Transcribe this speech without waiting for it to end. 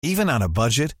Even on a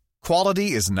budget,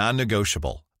 quality is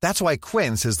non-negotiable. That's why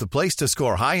Quince is the place to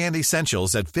score high-end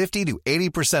essentials at 50 to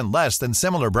 80% less than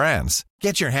similar brands.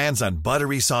 Get your hands on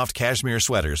buttery soft cashmere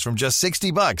sweaters from just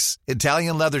 $60,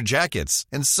 Italian leather jackets,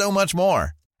 and so much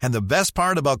more. And the best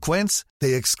part about Quince,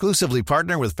 they exclusively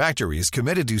partner with factories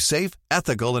committed to safe,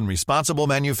 ethical, and responsible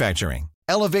manufacturing.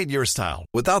 Elevate your style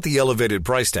without the elevated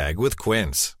price tag with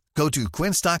Quince. Go to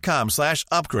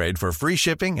quince.com/upgrade for free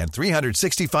shipping and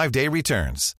 365-day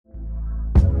returns.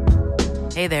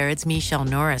 Hey there, it's Michelle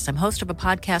Norris. I'm host of a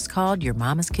podcast called Your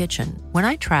Mama's Kitchen. When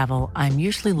I travel, I'm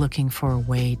usually looking for a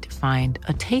way to find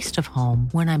a taste of home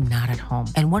when I'm not at home.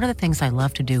 And one of the things I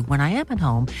love to do when I am at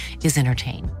home is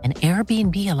entertain. And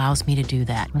Airbnb allows me to do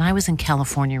that. When I was in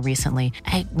California recently,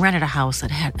 I rented a house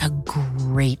that had a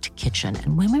great kitchen.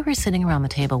 And when we were sitting around the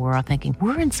table, we were all thinking,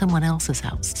 we're in someone else's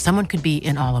house. Someone could be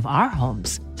in all of our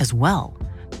homes as well.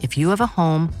 If you have a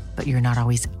home, but you're not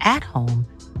always at home,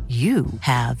 you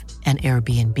have an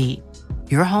Airbnb.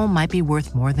 Your home might be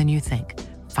worth more than you think.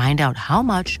 Find out how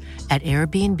much at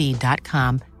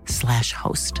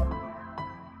airbnb.com/host.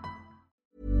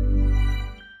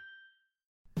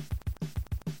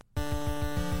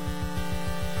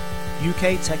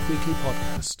 UK Tech Weekly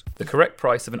Podcast. The correct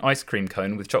price of an ice cream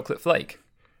cone with chocolate flake.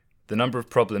 The number of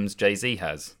problems Jay-Z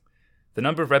has. The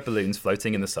number of red balloons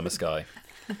floating in the summer sky.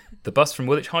 The bus from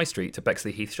Woolwich High Street to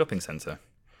Bexley Heath Shopping Centre.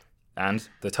 And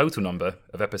the total number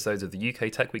of episodes of the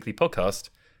UK Tech Weekly podcast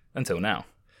until now.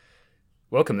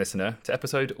 Welcome, listener, to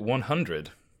episode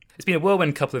 100. It's been a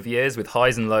whirlwind couple of years with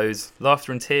highs and lows,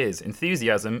 laughter and tears,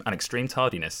 enthusiasm and extreme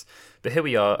tardiness. But here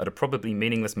we are at a probably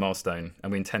meaningless milestone,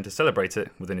 and we intend to celebrate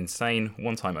it with an insane,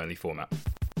 one-time only format.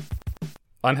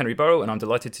 I'm Henry Burrell, and I'm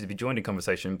delighted to be joined in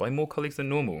conversation by more colleagues than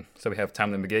normal. So we have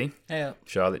Tamlin McGee. Hey.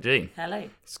 Charlotte G. Hello.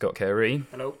 Scott Carey.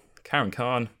 Hello. Karen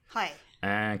Khan. Hi.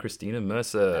 And Christina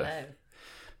Mercer. Hello.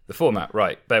 The format,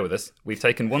 right, bear with us. We've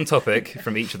taken one topic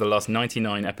from each of the last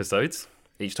 99 episodes.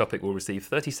 Each topic will receive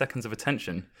 30 seconds of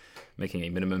attention, making a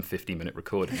minimum 50-minute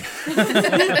recording.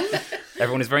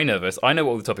 Everyone is very nervous. I know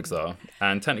what all the topics are,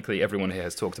 and technically everyone here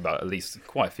has talked about at least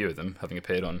quite a few of them, having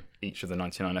appeared on each of the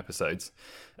 99 episodes.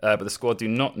 But the squad do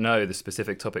not know the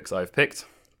specific topics I've picked.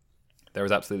 There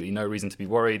is absolutely no reason to be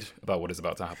worried about what is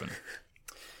about to happen.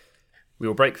 We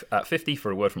will break at 50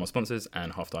 for a word from our sponsors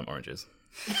and halftime oranges.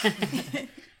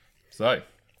 So,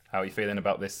 how are you feeling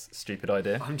about this stupid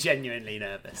idea? I'm genuinely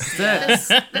nervous.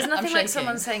 There's nothing like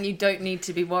someone saying you don't need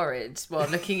to be worried while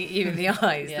looking at you in the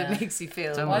eyes that makes you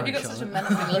feel... Why have you got such a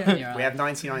menacing look in your eyes? We have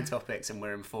 99 topics and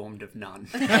we're informed of none.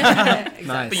 Exactly.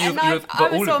 But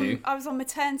I was on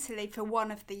maternity leave for one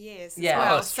of the years as Yeah.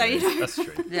 well. Oh, that's so true. you know. That's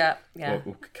true. Yeah.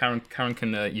 Well, Karen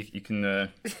can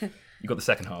you got the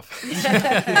second half.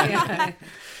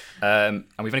 And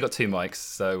we've only got 2 mics,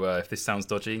 so if this sounds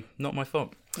dodgy, not my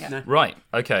fault. Yeah. No. Right,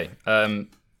 okay.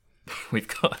 We've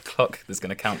got a clock that's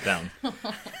going to count down.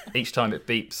 Each time it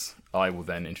beeps, I will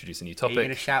then introduce a new Are you going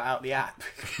to topic. shout out the app?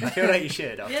 I feel like you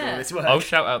should after all this work. I'll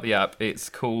shout out the app. It's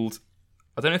called,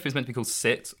 I don't know if it's meant to be called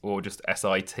SIT or just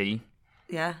SIT,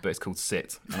 Yeah. but it's called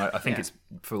SIT. And I think it's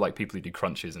for like people who do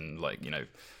crunches and like,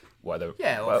 what or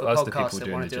else for do people podcasts that do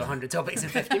in want the to do gym? 100 topics in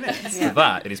 50 minutes. For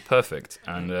that, it is perfect.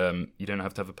 And you don't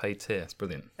have to have a paid tier. It's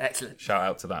brilliant. Excellent. Shout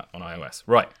out to that on iOS.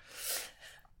 Right.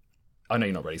 I know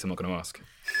you're not ready, so I'm not going to ask.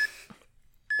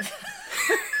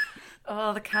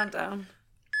 Oh, the countdown.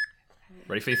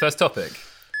 Ready for your first topic?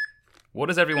 What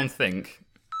does everyone think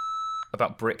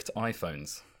about bricked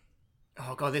iPhones?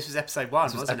 Oh, God, this was episode 1,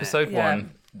 This was wasn't episode it?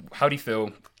 1. How do you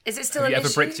feel? Is it still Have an you ever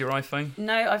issue? bricked your iPhone?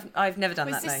 No, I've never done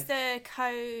Was that, this no. the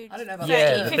code I don't know about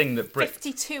Yeah, the thing that bricked.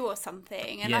 52 or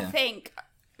something? And Yeah. I think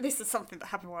this is something that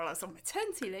happened while I was on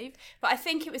maternity leave, but I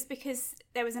think it was because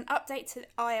there was an update to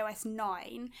iOS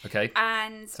 9. Okay.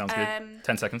 And Sounds good.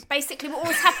 10 seconds. basically what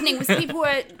was happening was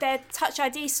their Touch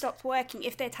ID stopped working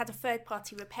if they'd had a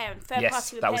third-party repair, and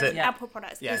third-party that was repairs it. on Apple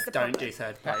products Yeah, is the don't problem. do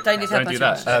third party. Don't do Don't do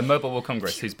third-party that. Mobile World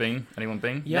Congress. Who's been? Anyone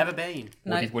been? Never been.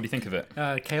 What do you think of it?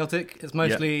 Chaotic. It's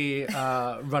mostly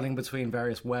running between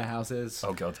various warehouses.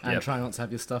 Oh, God, And yep. trying not to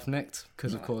have your stuff nicked,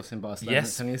 because of course in Barcelona Yes.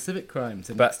 it's only a civic crime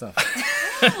to But- nick stuff.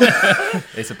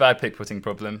 It's a bad pick-putting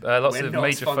problem. Lots We're of not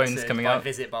major phones sponsored coming by out.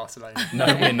 Visit Barcelona. No,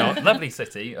 we're not. Lovely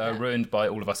city, ruined by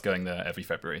all of us going there every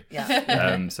February.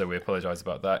 Yeah. So we apologise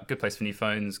about that. Good place for new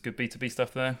phones. Good B2B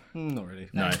stuff there. Not really.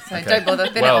 No. So okay. don't bother,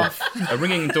 bin it Well, off. a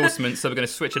ringing endorsement. So we're going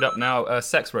to switch it up now.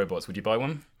 Sex robots. Would you buy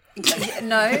one?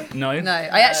 No.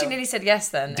 I actually nearly said yes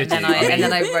then, Did and you?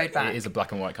 then I rode back. It is a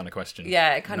black and white kind of question.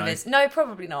 Yeah, it kind of is. No,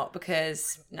 probably not,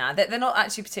 because they're not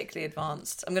actually particularly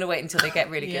advanced. I'm going to wait until they get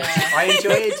really good.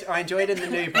 I enjoyed in the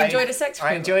new Blade. Enjoyed a sex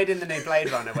I enjoyed in the new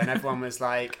Blade Runner when everyone was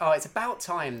like, "Oh, it's about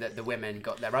time that the women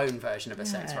got their own version of a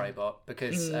sex robot,"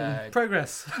 because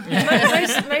Progress.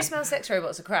 Most male sex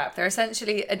robots are crap. They're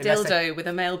essentially a dildo with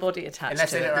a male body attached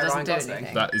Unless to they it look that like doesn't do Ryan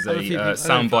anything. That is Other a people-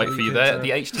 soundbite for you there. could,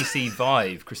 The HTC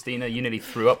Vive. Christina, you nearly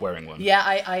threw up wearing one. Yeah,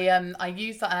 I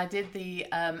used that and I did the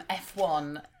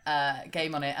F1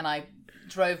 game on it, and I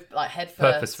drove like head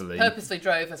first. Purposefully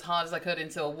drove as hard as I could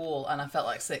into a wall, and I felt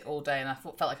like sick all day, and I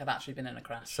felt like I'd actually been in a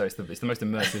crash. So it's the most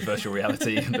immersive virtual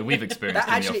reality that we've experienced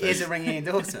that in the actually office. is a ringing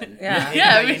endorsement.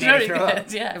 Yeah, it was very throw up.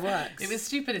 good. Yeah, It works. It was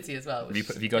stupidity as well. Have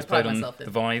you guys played on the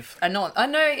Vive? I know.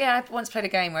 Yeah, I once played a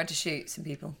game where I had to shoot some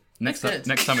people. Next good.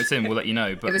 time it's in, we'll let you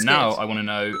know. But was now good. I want to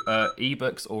know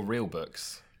ebooks or real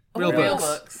books. Real Real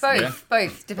books. books.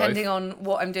 Both, depending on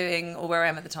what I'm doing or where I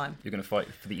am at the time. You're going to fight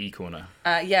for the e-corner.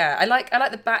 Yeah, I like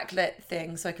the backlit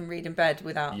thing, so I can read in bed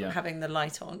without Yeah. having the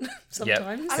light on.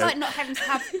 Sometimes. I like not having to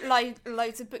have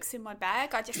loads of books in my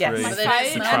bag. I just Yes. have my But they don't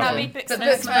phone smell. and I Travel. read books. But on they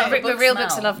my don't smell. phone. But real books are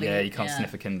smell. lovely. Yeah, you can't Yeah.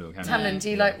 sniff a Kindle, can you? Tamlin, do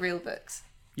you like real books?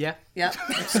 Yeah. Yeah.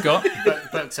 Scott?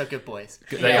 Books are good boys.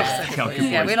 They are. Good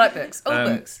Yeah, boys. we like books. All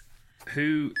books.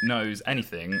 Who knows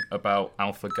anything about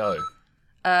AlphaGo?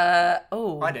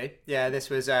 I do. Yeah, this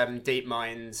was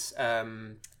DeepMind's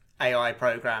AI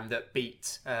program that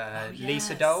beat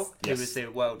Lisa Doll, who Yes. was the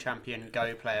world champion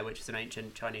Go player, which is an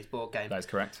ancient Chinese board game. That is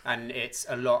correct. And it's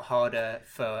a lot harder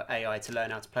for AI to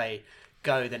learn how to play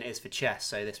Go than it is for chess.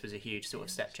 So this was a huge sort of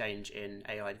step change in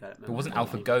AI development. But wasn't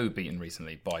AlphaGo beaten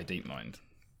recently by DeepMind?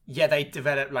 Yeah, they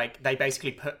developed they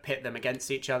basically pit them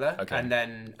against each other Okay. and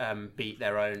then beat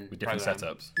their own With different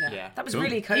program. setups. Yeah. That was Cool.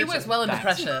 really He cogent. works well under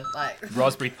pressure. Like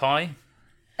Raspberry Pi?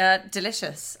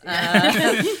 Delicious.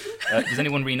 Does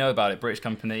anyone really know about it? British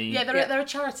company? yeah, they're a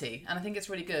charity, and I think it's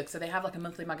really good. So they have like a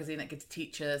monthly magazine that gives to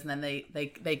teachers, and then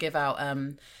they give out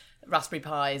Raspberry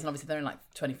Pis, and obviously they're in like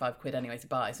 £25 anyway to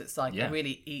buy. So it's like Yeah. a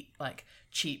really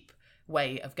cheap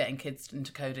way of getting kids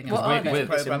into coding and What are they? It's a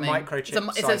programming. microchip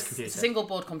It's sized a computer. single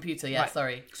board computer. Yeah,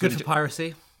 sorry. Good for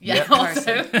piracy. Yeah,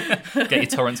 also. Get your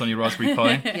torrents on your Raspberry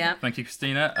Pi. Yeah. Thank you,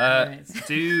 Christina.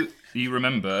 Do you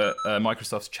remember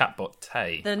Microsoft's chatbot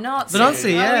Tay? The Nazi. The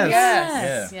Nazi, yes.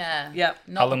 Yes. Yeah. Yep.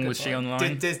 Not How a long good was she one.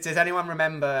 online? Does anyone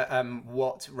remember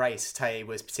what race Tay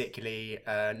was particularly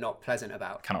not pleasant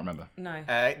about? Cannot remember. No.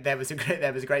 There was a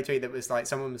great tweet that was like,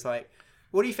 someone was like,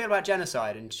 "What do you feel about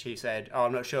genocide?" And she said, "Oh,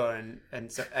 I'm not sure."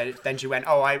 And so, then she went,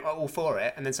 "Oh, I'm all for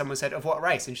it." And then someone said, "Of what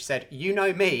race?" And she said, "You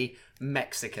know me,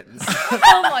 Mexicans."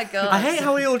 Oh my god. I hate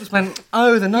how we all just went,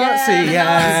 oh, the Nazi, the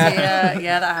yeah. Nazi,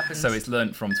 yeah, that happens. So it's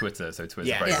learnt from Twitter, so Twitter's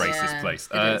Yeah. a very Yeah. racist place.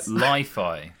 It is.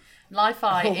 Li-Fi.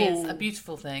 Li-Fi is a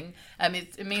beautiful thing.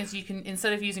 It means you can,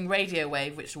 instead of using radio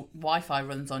wave, which Wi-Fi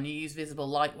runs on, you use visible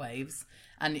light waves,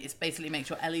 and it's basically makes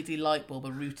your LED light bulb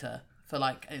a router for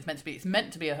like. And it's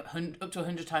meant to be up to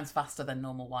 100 times faster than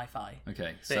normal Wi-Fi.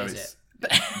 Okay, so is it's...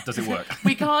 Does it work?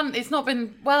 We can't. It's not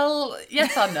been well.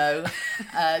 Yes and no.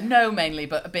 No, mainly,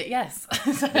 but a bit yes.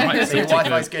 Right, So your so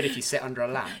Wi-Fi is good if you sit under a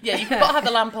lamp. Yeah, you've got to have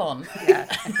the lamp on. Yeah.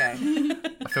 Okay.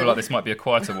 I feel like this might be a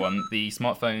quieter one. The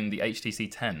smartphone, the HTC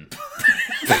 10.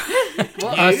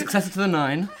 Successor to the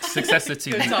 9. Successor to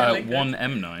the One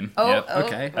M9. Oh, Yep. oh.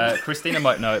 Okay. Christina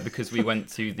might know it because we went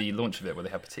to the launch of it where they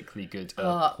had particularly good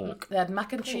pork. They had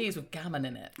mac and cheese with gammon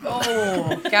in it.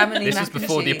 Oh, gammon. This was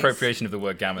before the appropriation of the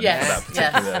word gammon Yes, for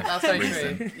that particular that's very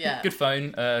reason. true. Yeah. Good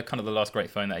phone, kind of the last great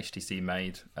phone that HTC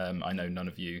made. I know none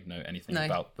of you know anything No.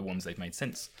 about the ones they've made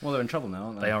since. Well, they're in trouble now,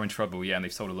 aren't they? They are in trouble, yeah, and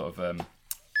they've sold a lot of...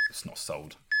 it's not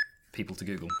sold. People to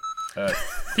Google.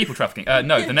 People trafficking.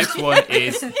 No, the next one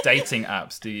is dating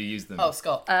apps. Do you use them? Oh,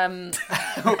 Scott. No,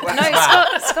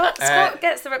 Scott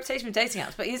gets the reputation of dating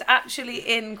apps, but he's actually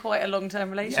in quite a long-term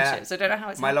relationship, Yeah. so I don't know how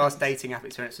it's My happened. last dating app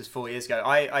experience was 4 years ago.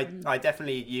 I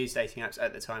definitely used dating apps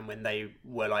at the time when they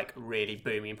were like really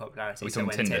booming in popularity. Are we So when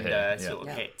talking Tinder Tinder here? Yeah. sort of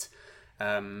Yeah. hit.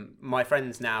 My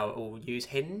friends now all use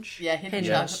Hinge. Yeah, Hinge.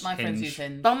 Hinge. My friends Hinge. use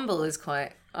Hinge. Bumble is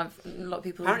quite. A lot of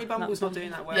people. Apparently Bumble's not doing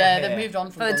that well. Yeah, here. they've moved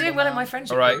on from But they're doing Bumble well in now. my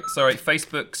friendship. All right, group. sorry.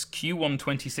 Facebook's Q1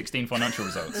 2016 financial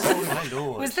results. Oh my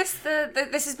lord. Was this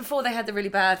this is before they had the really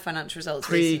bad financial results?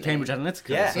 Pre-Cambridge Analytica.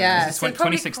 Yeah. so Yeah, This is so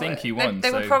probably 2016 quite- Q1,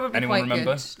 They were so probably anyone quite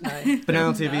remember? Good. No.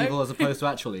 Banality of evil as opposed to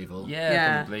actual evil. Yeah,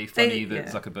 Yeah. probably. They- Funny that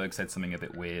yeah. Zuckerberg said something a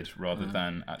bit weird rather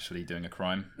than actually doing a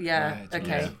crime. Yeah. Right,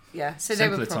 Okay. Yeah. So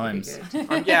Simpler they were probably times.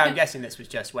 good. I'm guessing this was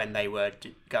just when they were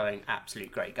going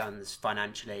absolute great guns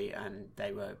financially and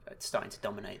they were starting to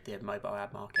dominate the mobile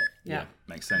ad market. Yeah.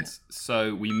 Makes sense.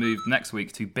 So we moved next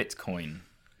week to Bitcoin.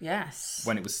 Yes.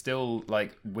 When it was still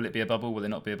like, will it be a bubble? Will it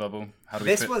not be a bubble? How do we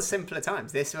This was simpler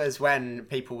times. This was when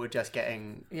people were just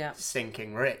getting Yeah.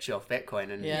 stinking rich off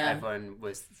Bitcoin, and Yeah. everyone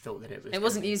thought that it was. It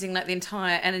wasn't using like the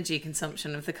entire energy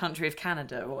consumption of the country of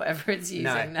Canada or whatever it's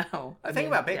using now. The thing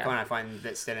about Bitcoin I find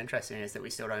that's still interesting is that we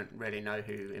still don't really know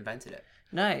who invented it.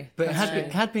 No. But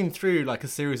it had been through like a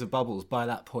series of bubbles by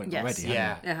that point Yes. already.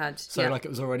 Yeah. hadn't it? It had. So yeah. like it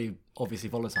was already obviously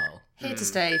volatile. Here to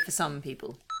stay for some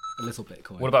people. A little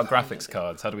Bitcoin. What about graphics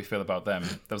cards? How do we feel about them?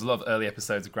 There was a lot of early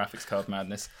episodes of graphics card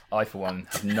madness. I, for one,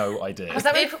 have no idea. Was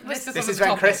that when, This is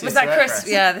when Chris was that Chris? Chris?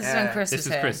 Yeah, this is when Chris This was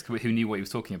was here. Chris who knew what he was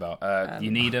talking about.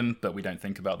 You need them, but we don't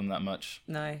think about them that much.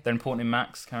 No. They're important in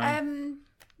Macs, Karen.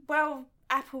 Well,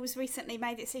 Apple's recently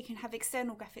made it so you can have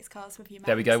external graphics cards with your Mac.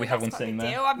 There we go, so we have that's one quite a sitting big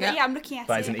there. deal. I'm looking at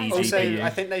That is it. an and- easy- Also, GPU. I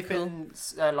think they've been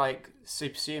like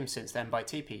supersumed since then by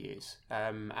TPUs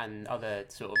and other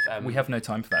sort of. We have no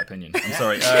time for that opinion. I'm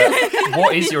sorry.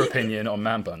 What is your opinion on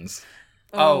man buns?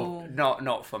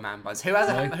 Not for man buns. Who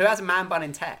has a man bun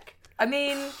in tech? I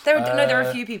mean, there are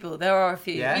a few people. There are a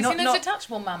few. Yeah? You Not, see those not,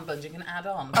 detachable man buns you can add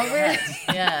on. Oh, really?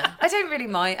 Yeah. I don't really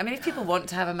mind. I mean, if people want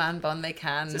to have a man bun, they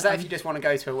can. So is that if you just want to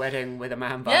go to a wedding with a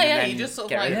man bun? Yeah, and yeah, then you just sort of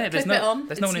get like- rid of Yeah, it? there's Clip it no on.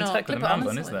 there's no one It's in not. tech with a Clip it man on,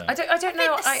 bun, it's is like- there? I don't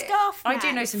know. The scarf I do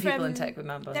man know some people in from- tech with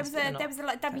man buns. There was but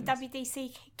they're a not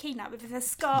WWDC keynote with the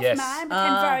scarf Yes. man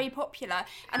became very popular,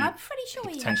 and I'm pretty sure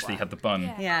he Potentially had the bun.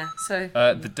 Yeah. Yeah. So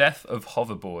The death of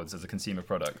hoverboards as a consumer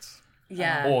product.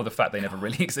 yeah. Or the fact they never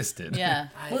really existed. Yeah.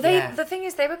 Well, the thing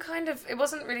is, they were kind of. It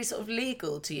wasn't really sort of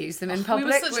legal to use them in public.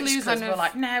 We were such which losers. kind We of, were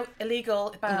like, no,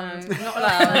 illegal, banned. not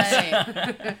allowed.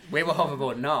 Right. We were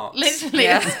hoverboard narcs. Literally,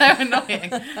 it's so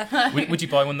annoying. Would you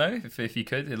buy one though, if you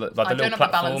could? Like the I don't little have the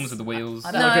platforms balance. with the wheels.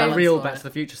 I don't Like have a the real balance Back for to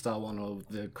the Future style one or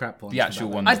the crap one? The actual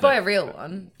one. I'd buy a real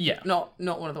one. Yeah. Not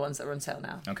one of the ones that are on sale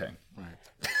now. Okay.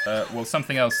 Right. Well,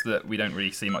 something else that we don't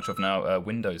really see much of now: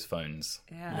 Windows phones.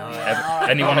 Yeah.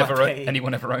 Anyone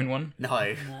Okay. ever own one?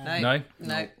 No. No.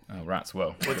 No. Oh, rats.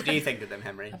 Well, What do you think of them,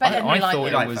 Henry? Bet Henry I liked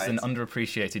thought them. it was iPhones. an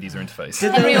underappreciated user interface.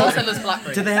 Henry also loves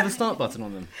BlackBerry. Did they have a start button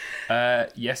on them?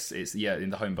 Yes, it's in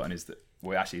the home button is that.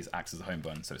 Well, actually, it acts as a home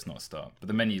button, so it's not a start. But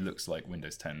the menu looks like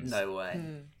Windows 10's. No way.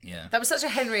 Yeah. That was such a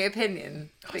Henry opinion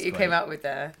that you great. came out with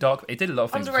there. Dark. It did a lot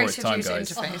of things before its Underrated time,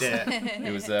 user guys. interface. Yeah.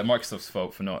 It was Microsoft's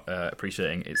fault for not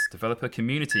appreciating its developer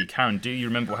community. Karen, do you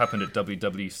remember what happened at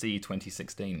WWC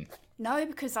 2016? No,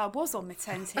 because I was on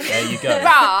maternity. There you go.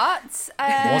 But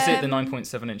Was it the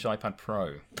 9.7-inch iPad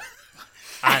Pro?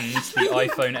 And the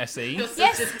iPhone SE?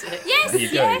 yes, There you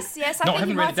go. yes. I No, I think haven't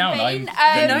it read might it down. have I'm been. He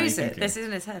genuinely knows it. thinking. This is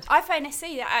in his head. iPhone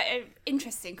SE,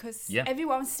 interesting because Yeah.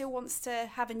 everyone still wants to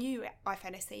have a new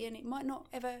iPhone SE, and it might not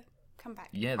ever come back.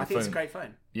 Yeah, the I think it's a phone. great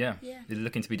phone. Yeah. Yeah. They're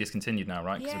looking to be discontinued now,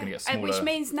 right? Because we're going to get smaller. which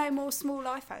means no more small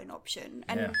iPhone option,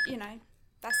 and Yeah.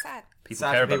 that's sad. People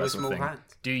Sad care for about people that with sort of small thing.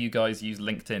 hands. Do you guys use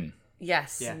LinkedIn?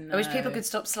 Yes. Yeah. I wish people could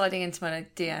stop sliding into my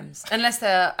DMs. Unless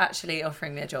they're actually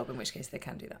offering me a job, in which case they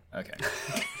can do that. Okay.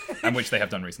 And which they have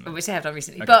done recently. Which they have done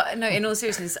recently. But no, in all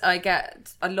seriousness, I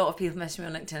get a lot of people messaging me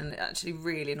on LinkedIn, and it actually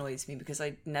really annoys me because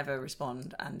I never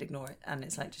respond and ignore it. And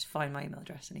it's like, just find my email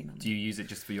address and email me. Do you use it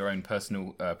just for your own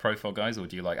personal profile, guys, or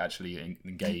do you like actually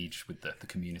engage with the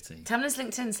community? Tamlin's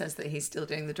LinkedIn says that he's still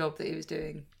doing the job that he was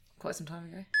doing quite some time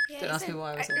ago. Don't ask me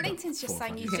why I was on that. LinkedIn's just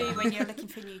something you do when you're looking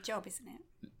for a new job, isn't it?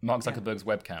 Mark Zuckerberg's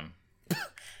webcam.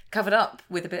 Covered up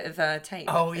with a bit of tape.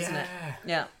 Oh, isn't it? yeah.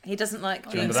 Yeah. He doesn't like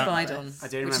being remember that? spied on, I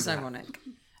do which is remember that. ironic.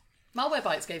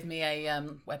 Malwarebytes gave me a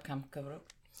webcam cover up.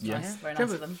 Yes. Nice, very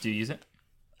nice of them. Do you use it?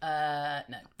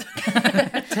 No.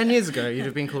 10 years ago, you'd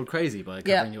have been called crazy by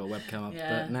covering Yeah. your webcam up,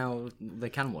 Yeah. but now they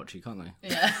can watch you, can't they?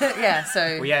 Yeah,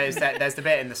 so... Well, yeah, there's the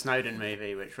bit in the Snowden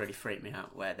movie which really freaked me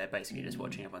out, where they're basically just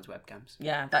watching everyone's webcams.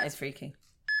 Yeah, that is freaky.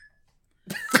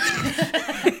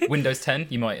 Windows 10,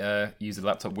 you might use a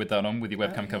laptop with that on, with your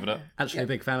webcam covered up. Actually, a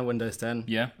big fan of Windows 10.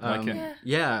 Yeah, like it.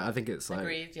 Yeah, I think it's like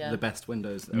Agreed, yeah. the best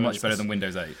Windows. Much better than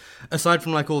Windows 8. Aside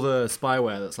from like all the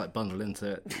spyware that's like bundled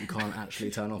into it that you can't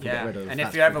actually turn off or Yeah, get rid of. and that's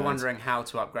if you're ever pretty nice. wondering how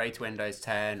to upgrade to Windows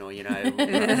 10 or,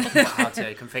 how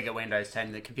to configure Windows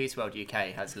 10, the Computer World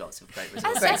UK has lots of great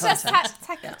resources. That's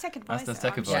tech advice. That's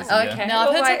Tech I'm Advice. sure. Yeah. Okay. No, I've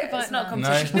heard Well, Tech wait, Advice it's not now.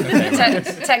 No? competition.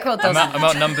 Okay. Tech World doesn't. I'm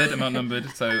outnumbered,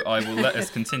 so I will let us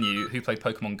continue. Who played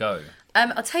Pokemon Go?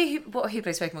 I'll tell you who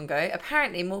plays Pokemon Go.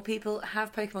 Apparently, more people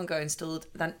have Pokemon Go installed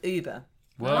than Uber.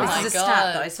 Whoa. This my is a God.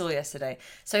 stat that I saw yesterday.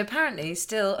 So apparently,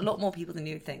 still a lot more people than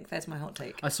you would think. There's my hot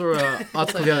take. I saw an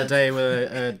article the other day where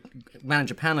a man in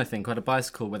Japan, I think, who had a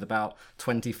bicycle with about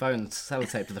 20 phones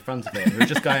sellotaped to the front of it. Who were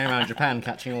just going around Japan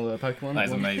catching all the Pokemon. That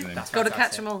is amazing. Got to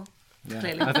catch them all.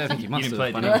 Clearly. I think you You must didn't have. play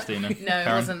it, by did you, now. Christina? No,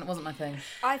 it Karen? wasn't my thing.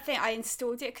 I think I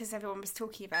installed it because everyone was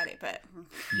talking about it, but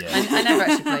Yeah. I never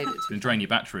actually played it. It's going to drain your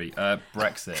battery.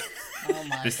 Brexit. Oh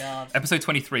my This god. episode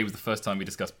 23 was the first time we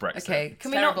discussed Brexit. Okay, can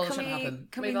we Terrible, not? it shouldn't happen.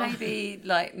 Can we Move on. maybe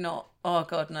like not? Oh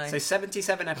God, no. So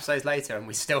 77 episodes later, and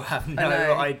we still have no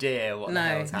know. idea what the No.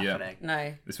 hell's Yeah. happening.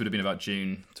 No, This would have been about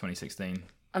June 2016.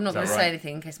 I'm not Is going that to right? say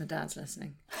anything in case my dad's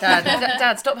listening.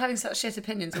 Dad, stop having such shit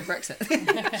opinions on Brexit.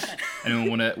 Anyone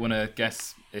want to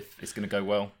guess if it's going to go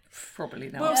well? Probably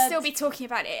not. we'll still be talking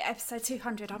about it at episode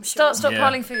 200, I'm sure. Stop Yeah.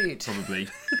 piling food. Probably.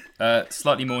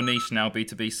 Slightly more niche now,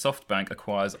 B2B. SoftBank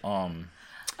acquires Arm.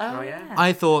 Oh, yeah.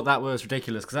 I thought that was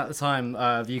ridiculous because at the time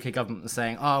the UK government was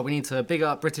saying, "Oh, we need to big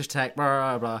up British tech,"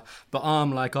 blah blah blah. But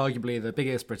Arm, like arguably the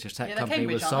biggest British tech Yeah, they're company,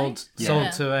 was Cambridge, aren't sold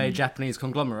they? to a Japanese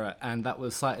conglomerate, and that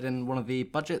was cited in one of the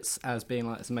budgets as being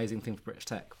like this amazing thing for British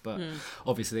tech. But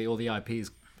obviously, all the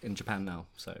IPs in Japan now,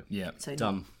 so Yeah. So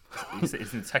dumb. It's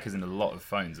in tech is in a lot of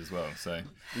phones as well. So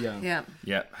Yeah.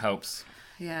 Yeah, helps.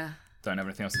 yeah. Don't have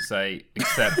anything else to say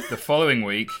except the following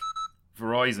week,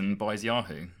 Verizon buys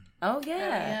Yahoo. Oh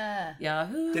yeah. Yeah.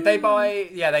 Yahoo. Did they buy?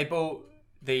 Yeah, they bought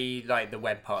the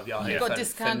web part of Yahoo Yeah. for, Got for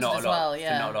discounted not as a lot, well,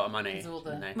 yeah. for not a lot of money. Because all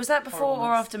the- didn't they? Was that before or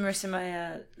Horribleness. after Marissa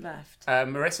Mayer left?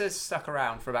 Marissa stuck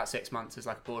around for about 6 months as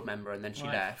like a board member, and then she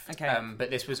Right. left. Okay. But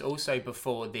this was also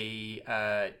before the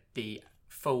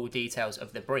full details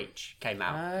of the breach came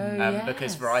out, Oh,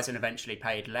 because yes. Verizon eventually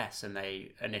paid less than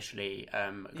they initially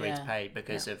agreed to Yeah. pay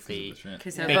because of the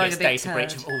Because they were buying a biggest big data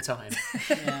breach turd. of all time.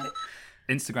 Yeah.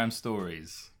 Instagram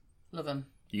stories. Love them.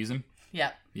 Use them?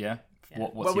 Yeah. Yeah.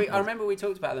 What's Well, your- I remember we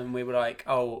talked about them. And we were like,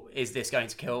 "Oh, is this going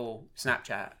to kill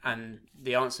Snapchat?" And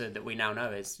the answer that we now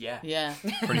know is, "Yeah." Yeah.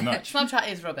 pretty much. Snapchat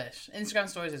is rubbish. Instagram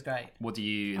stories is great. What do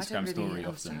you I don't Instagram really story often?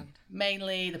 understand.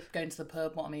 Mainly going to the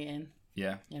pub, what I'm eating.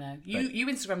 Yeah. You know, you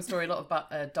Instagram story a lot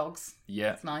about dogs.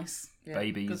 Yeah. It's nice.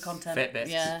 Babies. Good content. Fitbits.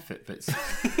 Yeah. Fitbits.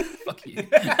 Fuck you.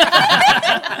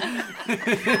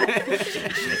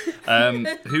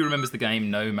 Who remembers the game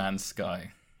No Man's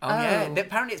Sky? Oh, yeah.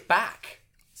 Apparently, it's back.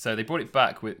 So they brought it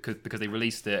back because they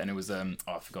released it, and it was I've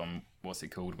forgotten what's it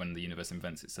called when the universe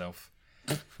invents itself.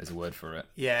 There's a word for it.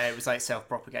 Yeah, it was like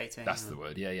self-propagating. That's the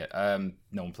word. Yeah.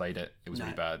 No one played it. It was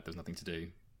really bad. There was nothing to do.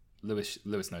 Lewis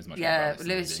knows much more Yeah, about this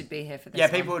than I Lewis do. should be here for this. Yeah,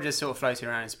 one. people were just sort of floating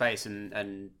around in space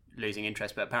and losing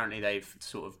interest, but apparently they've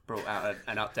sort of brought out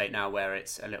an update now where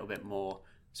it's a little bit more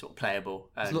sort of playable.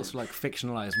 There's and- lots of like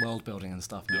fictionalized world building and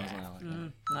stuff now as well.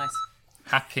 Like, Nice.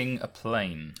 Hacking a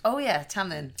plane. Oh yeah,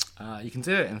 Tamlin. you can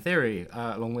do it in theory,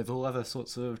 along with all other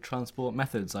sorts of transport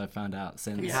methods I've found out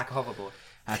since. Can you hack a hoverboard?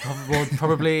 Hack hoverboard,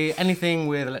 probably anything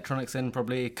with electronics in,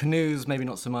 probably canoes, maybe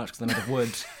not so much because they're made of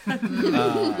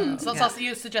wood. So that's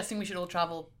you're suggesting we should all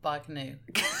travel by canoe.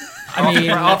 I mean,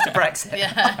 After Brexit.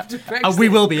 Yeah. we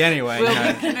will be anyway. You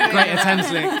know. Great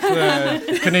Thameslink,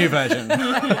 the canoe version.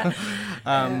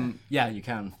 Yeah, you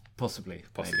can possibly.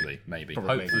 Maybe.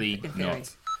 Probably. Hopefully theory.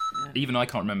 not. Even I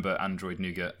can't remember Android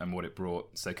Nougat and what it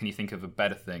brought. So can you think of a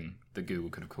better thing that Google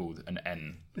could have called an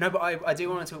N? No, but I do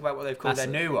want to talk about what they've called That's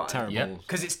their new one. terrible. Yeah.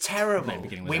 Because it's terrible.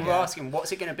 beginning with We an were A. asking,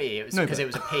 what's it going to be? It was No, because but- it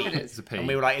was a P. It's a P. And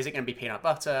we were like, is it going to be peanut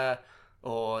butter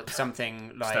or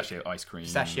something like Pistachio ice cream.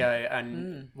 pistachio?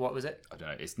 And what was it? I don't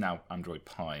know. It's now Android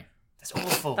Pie. That's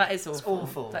awful. That is It's awful.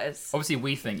 awful. That is. Obviously,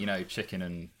 we think, chicken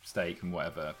and steak and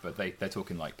whatever, but they're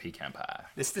talking like pecan pie.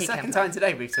 This is the Pecan second pie. time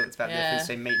today we've talked about the Yeah. difference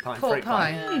between meat pie and Pork fruit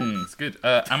pie. pie. It's good.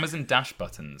 Amazon Dash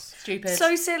buttons. Stupid.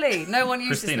 So silly. No one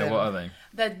uses Christina, them. what are they?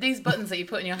 They're these buttons that you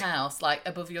put in your house, like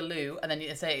above your loo, and then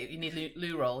you say you need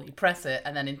loo roll. You press it,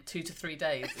 and then in 2 to 3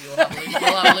 days you'll have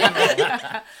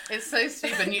loo roll. It's so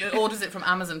stupid. And it orders it from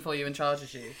Amazon for you and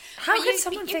charges you. How But could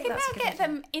someone you think can that's a now good get idea?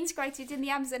 them integrated in the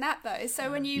Amazon app though,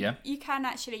 so when Yeah. you can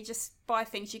actually just buy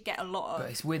things you get a lot But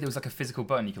of. it's weird. There was like a physical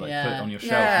button you could like Yeah. put it on your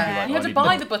shelf. Yeah. And be like, You oh, have I to need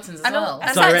buy the the buttons as And all- well.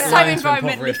 and Direct so line to environmentally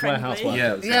impoverished friendly. warehouse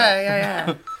workers. Yeah.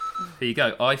 Yeah. Here you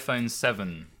go. iPhone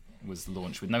 7 was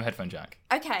launched with no headphone jack.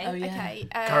 Okay, Oh, yeah. okay.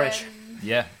 Courage.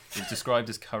 Yeah, it's described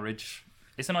as Courage.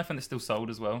 It's an iPhone that's still sold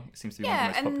as well. It seems to be one of the Yeah,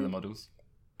 most and- popular models.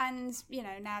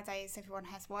 And nowadays everyone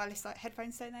has wireless like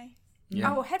headphones, don't they? Yeah.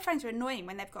 Oh, well, headphones are annoying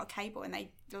when they've got a cable and they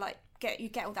like get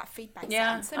all that feedback.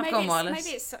 Yeah, sound. So I've maybe gone it's, wireless.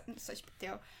 maybe it's such a big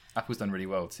deal. Apple's done really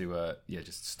well to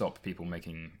just stop people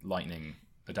making lightning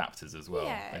adapters as well.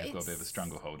 Yeah, They've got a bit of a it's-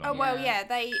 stranglehold on Oh them. well,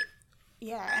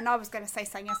 yeah, and I was going to say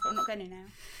something else, but I'm not going to now.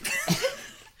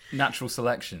 Natural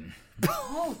selection.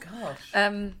 Oh gosh. I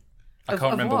Of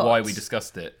can't remember what? why we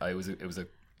discussed it. It was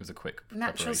a quick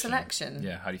Natural preparation. selection?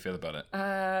 Yeah, how do you feel about it?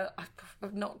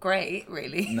 Not great,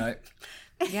 really. No.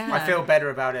 Yeah. I feel better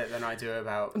about it than I do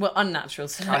about. Well, unnatural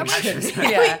Unnatural selection.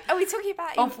 selection. Yeah. Are we talking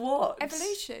about Of what?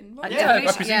 evolution? What? Yeah,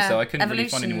 I presume so. I couldn't really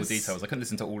find any more Evolution's- details. I couldn't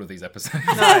listen to all of these episodes.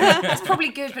 It's probably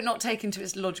good, but not taken to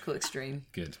its logical extreme.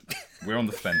 Good. We're on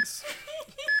the fence.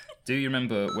 Do you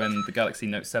remember when the Galaxy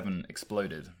Note 7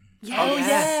 exploded? Oh,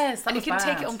 yes, that and you was can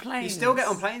take bad. it on planes. You still get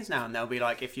on planes now, and they'll be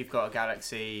like, if you've got a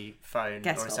Galaxy phone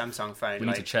Guess or a what? Samsung phone, We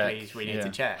need like, to check. please, we need Yeah. to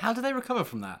check. How do they recover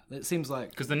from that? It seems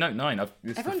like Because the Note 9, it's the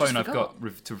Everyone phone just I've forgot.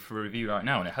 got for review right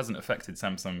now, and it hasn't affected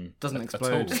Samsung Doesn't at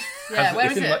explode. all. Yeah, where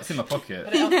it's is in it? My, it's in my pocket.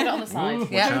 Put it on the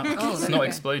side. Yeah. Oh, It's there not we go.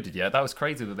 exploded yet. That was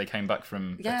crazy that they came back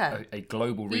from Yeah. a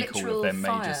global recall Literal of their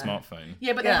major fire. smartphone.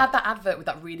 Yeah, but they Yeah. had that advert with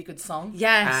that really good song.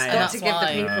 Yes, And got that's to give the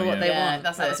why- people Oh, what they yeah. want.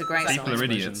 That's That it. was a great People song. are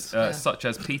idiots, such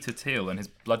as Peter Thiel and his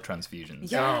blood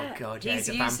transfusions. Oh, God, yeah, he's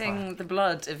he's a using vampire. the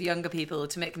blood of younger people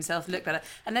to make himself look better.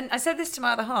 And then I said this to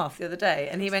my other half the other day,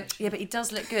 and he went, "Yeah, but he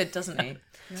does look good, doesn't he?"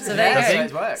 So Yeah, there that's you how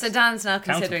it go. works. So Dan's now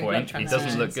considering blood Counterpoint, he transfusions.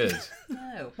 doesn't look good.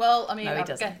 No. Well, I mean, No, he I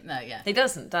doesn't. guess- no, yeah. He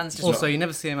doesn't. Dan's just also you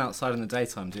never see him outside in the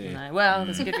daytime, do you? no. Well,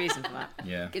 there's a good reason for that.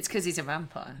 Yeah. It's because he's a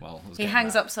vampire. Well, I was he getting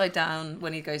hangs that. upside down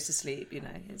when he goes to sleep. You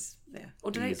know,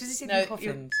 or does he sleep in No, I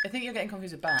coffins? think you're getting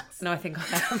confused with bats. No, I think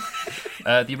I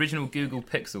am. The original Google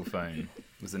Pixel phone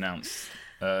was announced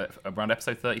around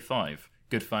episode 35.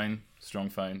 Good phone, strong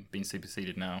phone, been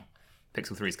superseded now.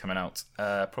 Pixel 3 is coming out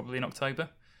probably in October.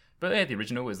 But yeah, the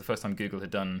original was the first time Google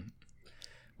had done...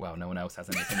 Well, no one else has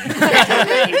any opinion.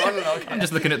 I'm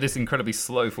just looking at this incredibly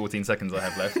slow 14 seconds I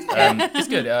have left. It's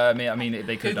good. I mean,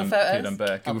 they could Google have Photos? done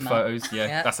better. Google Oh, no. Photos, yeah,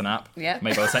 Yeah. that's an app. Yeah.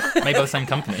 Made by the same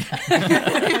company.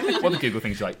 What are the Google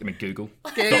things you like? I mean, Google.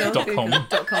 .com.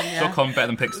 .com, yeah. .com better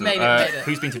than Pixel. Made it.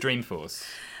 Who's been to Dreamforce?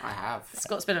 I have.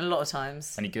 Scott's been a lot of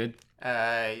times. Any good?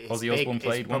 It's Ozzy big- Osbourne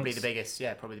played it's probably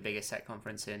once? probably the biggest tech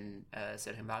conference in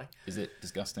Silicon Valley. Is it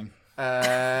disgusting?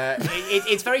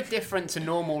 It's very different to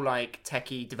normal like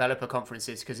techie developer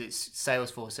conferences because it's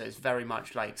Salesforce, so it's very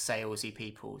much like salesy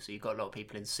people. So you've got a lot of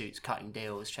people in suits cutting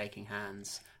deals, shaking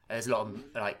hands. There's a lot of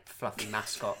like fluffy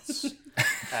mascots,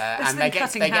 and they get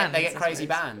cutting they hands, get I crazy suppose.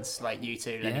 bands like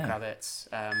U2, Lenny Yeah.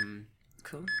 Kravitz.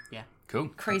 Cool. Yeah, Cool.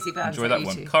 Crazy bands. Enjoy like that you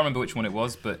one. two. Can't remember which one it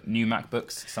was, but new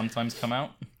MacBooks sometimes come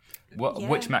out.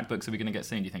 Which MacBooks are we going to get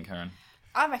soon, do you think, Karen?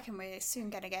 I reckon we're soon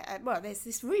going to get. Well, there's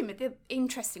this rumour. The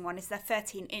interesting one is the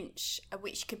 13-inch,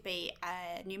 which could be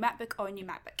a new MacBook or a new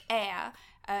MacBook Air.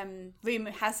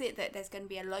 Rumour has it that there's going to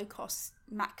be a low-cost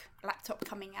Mac laptop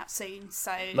coming out soon.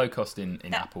 So Low cost in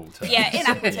Apple terms. yeah, in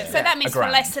Apple terms. Yeah. So that means A for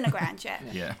grand. less than a grand, yeah.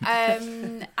 Yeah.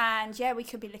 And yeah, we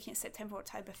could be looking at September,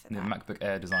 October for The that. MacBook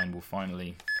Air design will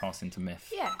finally pass into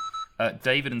myth. Yeah.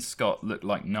 David and Scott look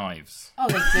like knives. Oh,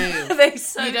 they do. They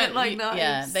so You look don't like knives.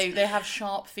 Yeah, they have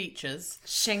sharp features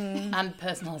Shing. and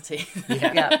personality.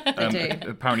 Yeah, they do.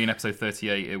 Apparently in episode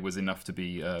 38 it was enough to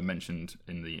be mentioned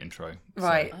in the intro. So-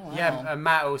 Right. yeah.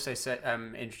 Matt also said,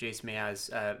 introduced me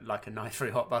as like a knife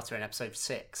through hot butter in episode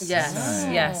 6. Yes,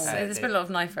 yes. Oh. There's been a lot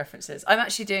of knife references. I'm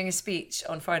actually doing a speech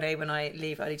on Friday when I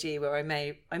leave IDG where I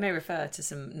may refer to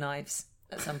some knives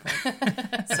at some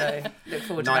point. So look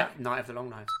forward to Night of the Long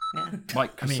Knives. that.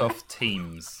 Microsoft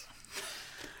Teams.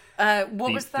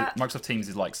 What was that? Microsoft Teams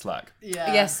is like Slack.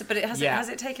 Yeah. Yes, but has Yeah.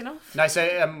 it taken off? No,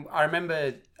 so I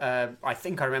remember. I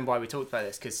think I remember why we talked about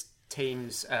this because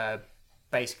Teams.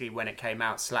 Basically, when it came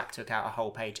out, Slack took out a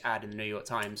whole page ad in the New York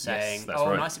Times saying, that's "Oh,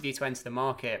 right. nice of you to enter the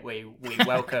market. We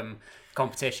welcome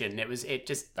competition." It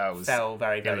just That was fell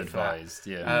very flat. ill-advised.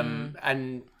 Yeah.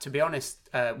 And to be honest,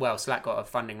 Slack got a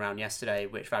funding round yesterday,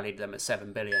 which valued them at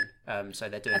 $7 billion. So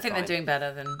they're doing. I think fine. they're doing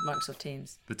better than Microsoft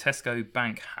Teams. The Tesco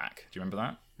bank hack. Do you remember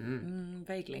that?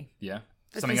 Vaguely. Yeah.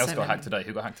 There's Something been else so got many. hacked today.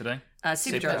 Who got hacked today?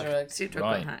 Superdrug. Superdrug got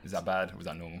Right. hacked. Is that bad or was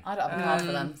that normal? I don't have time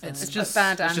for them. So. It's It's just just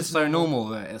bad it's and just so normal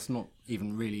that it's not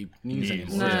even really news News,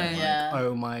 anymore. No. is it? Like, Yeah.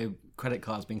 oh, my credit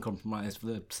card's been compromised for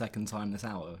the second time this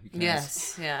hour. Who cares?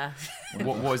 Yes, yeah.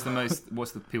 What is the most?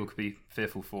 What's the people could be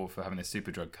fearful for having this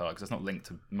Superdrug card? Because it's not linked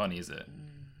to money, is it?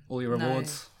 All your No.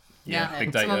 rewards. Yeah,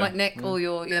 big data. Someone might nick all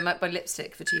your might buy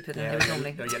lipstick for cheaper than they would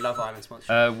normally. They'll get Love Island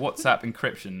sponsorship. WhatsApp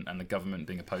encryption and the government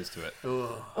being opposed to it.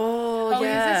 Oh, is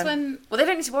yeah. this when? Well, they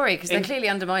don't need to worry because they're clearly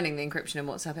undermining the encryption in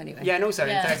WhatsApp anyway. Yeah, and also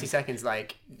Yeah. in 30 seconds,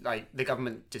 like the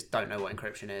government just don't know what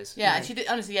encryption is. Yeah, and she did.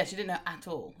 Honestly, yeah, she didn't know at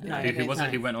all. Who was it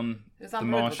who went on was the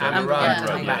Amber Mar Rudd, show? wasn't it? Amber Rudd Yeah.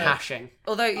 talking about Yeah. hashing.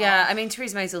 Although, yeah, I mean,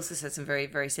 Theresa May's also said some very,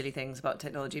 very silly things about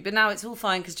technology. But now it's all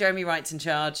fine because Jeremy Wright's in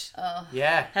charge.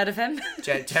 Yeah, Heard of him?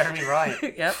 Jeremy Wright.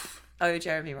 Yep. Oh,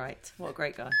 Jeremy Wright. What a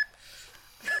great guy.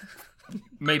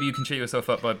 Maybe you can cheer yourself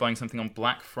up by buying something on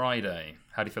Black Friday.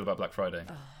 How do you feel about Black Friday?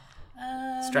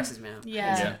 Stresses me out.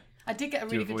 Yeah. Yeah. I did get a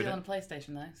you really good avoid deal it? on a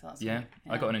PlayStation though, so that's Yeah,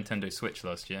 good. I got a Nintendo Switch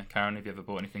last year. Karen, have you ever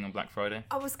bought anything on Black Friday?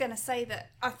 I was going to say that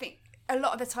I think a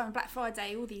lot of the time, Black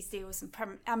Friday, all these deals and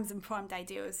Amazon Prime Day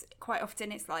deals, quite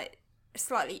often it's like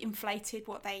slightly inflated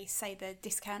what they say the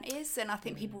discount is, and I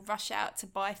think people rush out to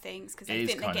buy things because they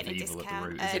think they're getting a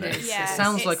discount. It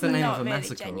sounds like the name of a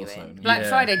massacre or something. Black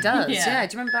Friday does. Yeah.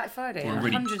 Do you remember Black Friday?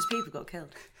 Really Hundreds of people got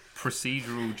killed.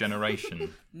 Procedural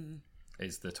generation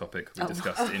is the topic we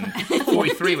discussed in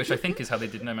 43, which I think is how they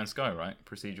did No Man's Sky, right?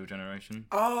 Procedural generation.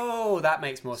 Oh, that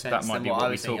makes more sense That might than be what what I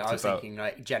we was thinking. talked I was about. thinking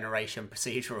like generation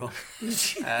procedural.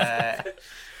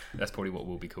 That's probably what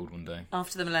we'll be called one day.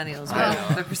 After the millennials,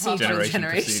 well, the procedural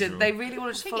generation. Procedural. They really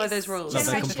wanted to follow those rules. Love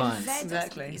their Generation compliance. Z or Exactly.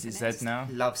 something, Is it isn't Z now?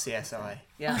 Love CSI.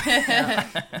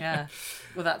 Yeah.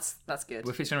 Well, that's good.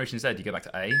 Well, if it's Generation Z, you go back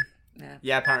to A.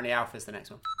 Yeah, apparently Alpha's the next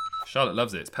one. Charlotte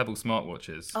loves it. It's Pebble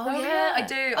smartwatches. Oh yeah, I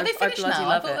do. Are they I finished bloody now? I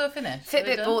love thought it. they were finished. Are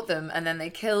they Fitbit done? bought them and then they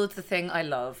killed the thing I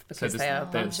love because they are a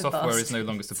the bunch of software is no bastards.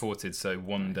 longer supported, so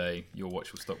one day your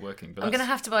watch will stop working. But I'm going to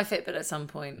have to buy Fitbit at some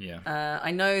point. Yeah.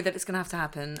 I know that it's going to have to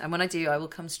happen. And when I do, I will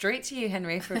come straight to you,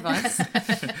 Henry, for advice.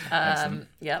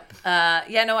 Yep. No,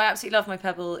 I absolutely love my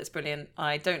Pebble. It's brilliant.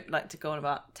 I don't like to go on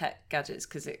about tech gadgets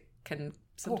because it can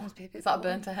sometimes be a bit Is that a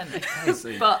burn to Henry?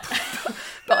 but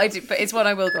I do. But it's one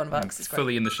I will go on about because it's great.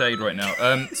 fully in the shade right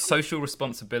now. Social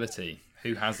responsibility.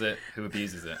 Who has it? Who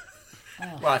abuses it?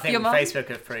 Well, I think Your mum? Facebook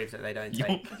have proved that they don't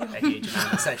take a huge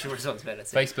amount of social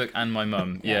responsibility. Facebook and my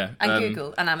mum. Yeah. And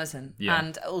Google and Amazon yeah.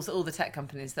 and also all the tech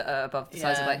companies that are above the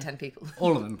size of Yeah. like 10 people.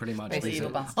 All of them, pretty much. Basically do evil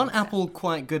so. bastards, On yeah. Apple,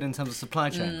 quite good in terms of supply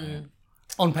chain.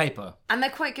 On paper. And they're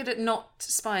quite good at not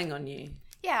spying on you.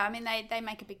 Yeah, I mean, they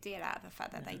make a big deal out of the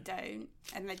fact that they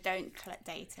don't collect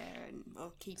data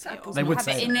or keep it, or They would have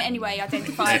say it in that. any way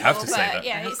identifiable. They have to but say that.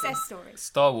 yeah, it's their story.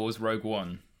 Star Wars Rogue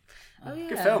One. Oh yeah.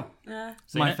 Good film. Yeah.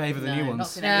 Seen My it? favourite, the No, new not ones.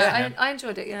 seen it. Yeah, I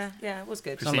enjoyed it. Yeah, it was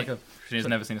good. Sounds like a Christina's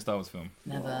never seen a Star Wars film.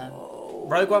 Never.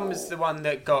 Rogue One was the one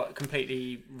that got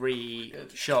completely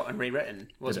reshot and rewritten,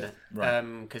 wasn't Did it? it?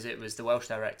 Right. Because it was the Welsh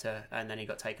director, and then he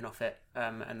got taken off it,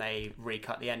 and they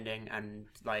recut the ending and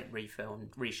like refilmed,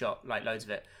 reshot like loads of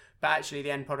it. But actually,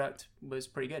 the end product was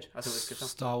pretty good. I thought it was a good film.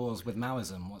 Star Wars with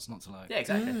Maoism. What's not to like? Yeah,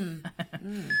 exactly.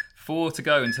 4 to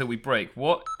go until we break.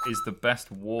 What is the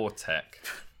best war tech?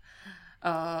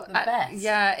 best?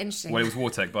 Yeah, interesting. Well, it was war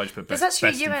tech, but I just put There's best,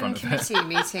 actually best a in UN front of it. committee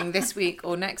meeting this week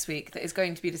or next week that is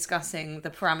going to be discussing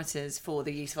the parameters for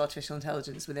the use of artificial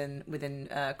intelligence within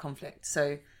conflict.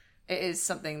 So it is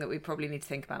something that we probably need to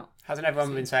think about. Hasn't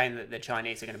everyone been saying that the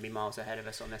Chinese are going to be miles ahead of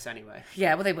us on this anyway?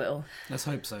 Yeah, well, they will. Let's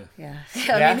hope so. Yeah.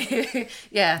 Yeah? I mean,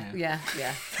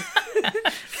 yeah.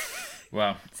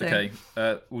 Wow. So- Okay.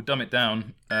 We'll dumb it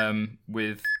down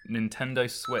with Nintendo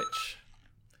Switch.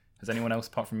 Has anyone else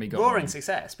apart from me got Roaring one?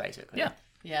 success, basically. Yeah.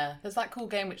 Yeah, there's that cool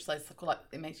game which like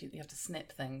it makes you have to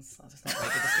snip things. That's just not a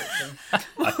very good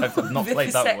description. I've not played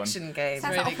that one. Vivisection game.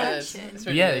 Sounds Really like good. Operation. It's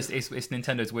really Yeah, good. it's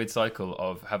Nintendo's weird cycle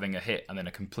of having a hit and then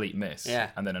a complete miss. Yeah.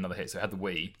 And then another hit. So it had the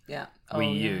Wii. Yeah.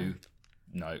 Wii U,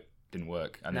 no, didn't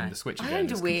work. And then No. the Switch I again.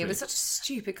 owned a is Wii. It complete. was such a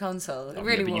stupid console. It Oh,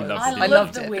 really yeah, but you was. loved it. I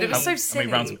loved the it, Wii. but it was How so silly.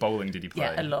 many rounds of bowling did you play?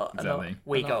 Yeah, a lot. Exactly.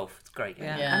 Wii Golf, it's a great game.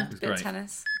 Yeah, Yeah. and It was a bit of great.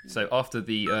 tennis. So after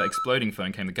the exploding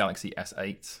phone came the Galaxy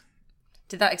S8.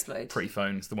 Did that explode? Pretty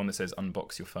phone. It's the one that says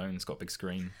unbox your phone. It's got a big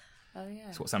screen. Oh yeah.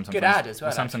 It's what Samsung Good phones, ad as well,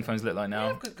 what Samsung actually. phones look like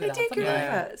now. Good They did album, good yeah.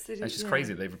 adverts. It's just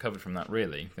crazy that they've recovered from that,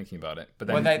 really, thinking about it. But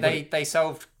then Well, they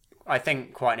solved, I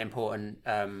think, quite an important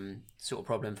sort of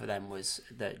problem for them was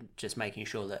that just making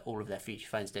sure that all of their future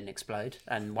phones didn't explode.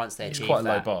 And once they achieved quite a low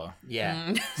that, bar. yeah,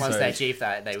 once So they achieved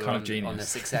that, they were kind of on genius. the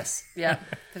success. Yeah,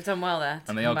 they've done well there.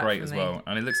 And they are great as well.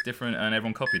 And it looks different and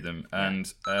everyone copied them.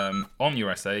 And on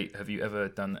your essay, have you ever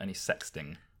done any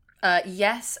sexting?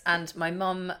 Yes, and my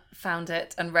mum found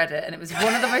it and read it, and it was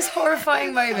one of the most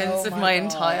horrifying moments of my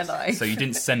entire life. So you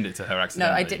didn't send it to her No,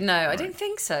 accidentally? I didn't. No, I Right. didn't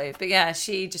think so. But yeah,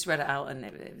 she just read it out, and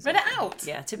it was Read it out?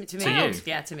 Yeah, to me. To you?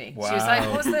 Yeah, to me. Wow. She was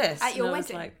like, "What's this?" At your And I was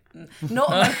wedding? like, "Not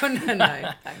no, thankfully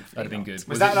That'd have been not. good.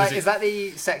 Was that like? Is that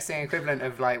the sexting equivalent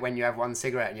of like when you have one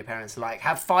cigarette and your parents are like,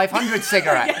 have 500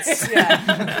 cigarettes?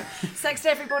 Yeah. Sex to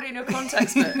everybody in your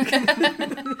context book.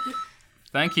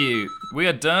 Thank you. We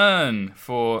are done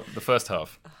for the first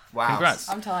half. Wow. Congrats.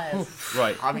 I'm tired.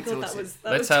 Right. I'm God, that exhausted. was, that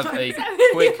Let's was have a really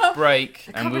quick hard. break I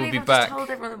and can't we'll believe be I've back. just told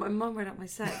everyone that my mum read out my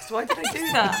sex. Why did I do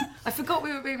that? I forgot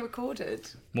we were being recorded.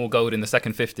 More gold in the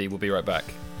second 50. We'll be right back.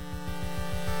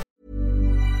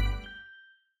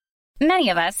 Many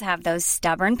of us have those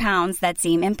stubborn pounds that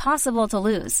seem impossible to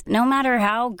lose, no matter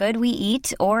how good we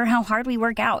eat or how hard we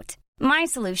work out. My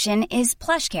solution is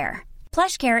PlushCare.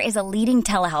 PlushCare is a leading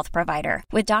telehealth provider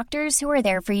with doctors who are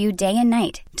there for you day and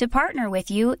night to partner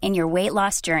with you in your weight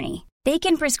loss journey. They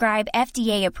can prescribe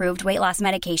FDA-approved weight loss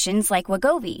medications like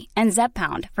Wegovy and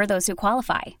Zepbound for those who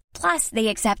qualify. Plus, they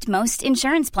accept most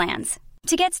insurance plans.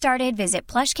 To get started, visit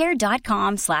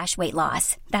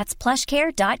plushcare.com/weightloss. That's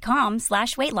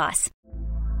plushcare.com/weightloss.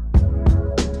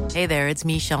 Hey there, it's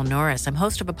Michelle Norris. I'm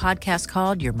host of a podcast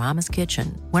called Your Mama's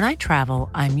Kitchen. When I travel,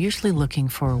 I'm usually looking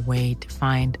for a way to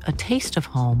find a taste of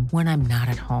home when I'm not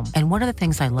at home. And one of the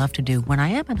things I love to do when I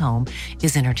am at home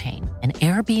is entertain. And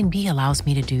Airbnb allows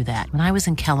me to do that. When I was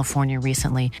in California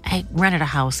recently, I rented a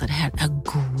house that had a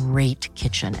great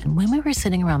kitchen. And when we were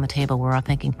sitting around the table, we were all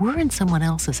thinking, we're in someone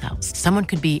else's house. Someone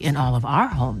could be in all of our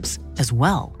homes as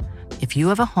well. If you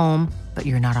have a home, but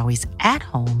you're not always at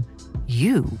home,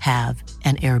 you have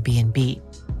an Airbnb.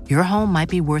 Your home might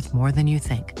be worth more than you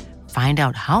think. Find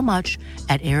out how much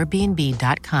at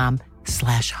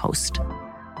airbnb.com/host.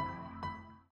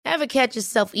 Ever catch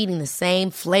yourself eating the same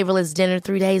flavorless dinner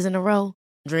 3 days in a row?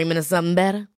 Dreaming of something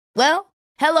better? Well,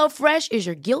 HelloFresh is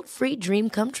your guilt-free dream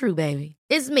come true, baby.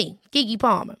 It's me, Keke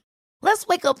Palmer. Let's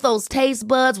wake up those taste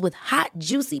buds with hot,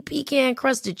 juicy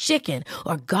pecan-crusted chicken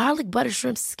or garlic butter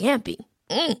shrimp scampi.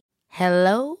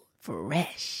 Hello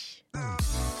Fresh.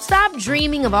 Stop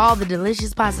dreaming of all the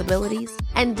delicious possibilities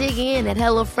and dig in at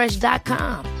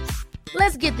HelloFresh.com.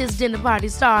 Let's get this dinner party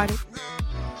started.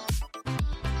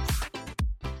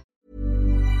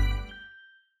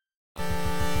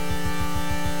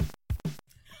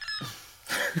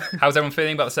 How's everyone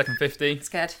feeling about the second 50?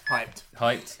 Scared. Hyped.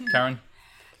 Karen?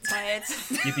 Tired.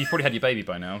 You've probably had your baby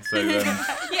by now, so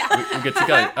Yeah. we're good to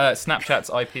go. Snapchat's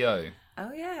IPO.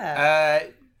 Oh, yeah.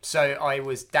 So I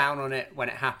was down on it when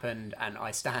it happened, and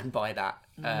I stand by that.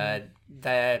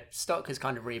 Their stock has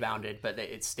kind of rebounded, but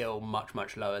it's still much,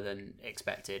 much lower than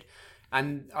expected.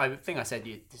 And I think I said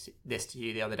this to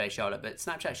you the other day, Charlotte, but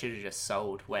Snapchat should have just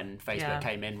sold when Facebook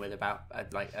came in with about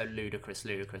a ludicrous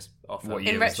offer. What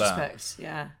year In was that? retrospect,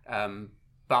 yeah.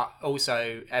 But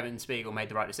also, Evan Spiegel made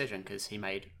the right decision because he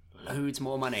made loads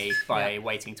more money by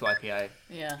waiting to IPO.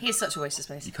 Yeah. He's such a waste of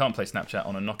space. You can't play Snapchat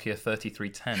on a Nokia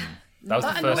 3310. That was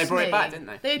That the first. They brought it back, didn't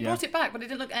they? They brought it back, but it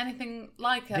didn't look anything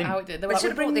like how it did. They were They like,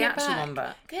 should have "We're brought the bringing it actual back." one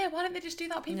back. Yeah, why didn't they just do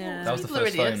that? People, Yeah. That was the people are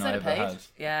first idiots. phone I They'd ever have had. paid.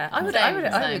 Yeah, I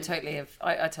would totally have.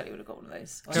 I totally would have got one of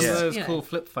those. Remember Just, those you know, cool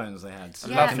flip phones they had?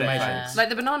 love Animations. Yeah. like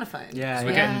the banana phone. Yeah, So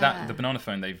we're yeah. getting that, the banana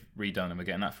phone they've redone, and we're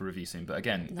getting that for review soon. But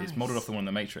again, it's modelled off the one in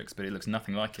the Matrix, but it looks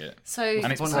nothing like it. So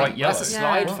And it's One bright like- yellow. That's a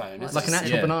slide Yeah. phone. Like an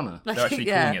actual Yeah. banana. They're actually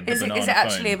calling it the banana Is it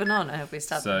actually phone. a banana? Have we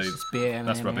So established? beer and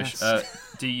that's anything rubbish.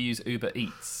 else. Do you use Uber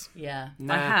Eats? Yeah.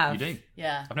 Nah. I have. You do?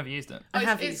 Yeah. I've never used it. Oh,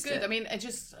 have it's used good. it. I mean, it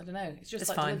just, I don't know. It's just It's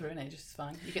like fine. delivery, isn't it? It's just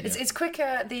fine. You get It's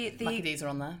quicker. The Lucky D's are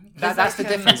on there. That's the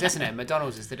difference, isn't it?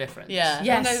 McDonald's is the difference. Yeah.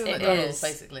 Yes, I know it McDonald's, is.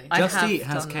 basically. I Just have Eat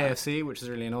has done that. KFC, which is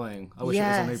really annoying. I wish it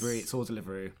was on Yes. Uber Eats or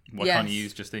Deliveroo. Why Yes. can't you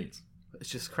use Just Eat? It's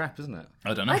just crap, isn't it?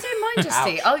 I don't know. I don't mind Just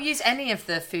Eat. I'll use any of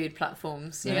the food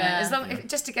platforms. You know, Yeah. as long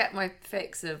just to get my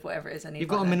fix of whatever it is I need. You've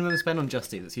got a right now. minimum spend on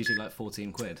Just Eat that's usually like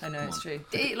 14 quid. I know Come it's on. true.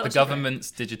 Eat The lots of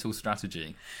government's digital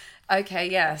strategy. Okay,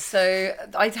 yeah. So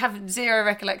I have zero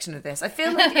recollection of this. I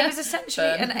feel like it was essentially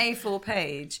an A4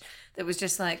 page that was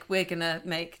just like, we're gonna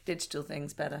make digital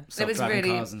things better. It was Self-driving really,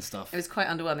 cars and stuff. it was quite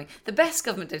underwhelming. The best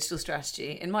government digital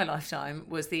strategy in my lifetime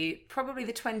was probably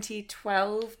the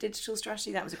 2012 digital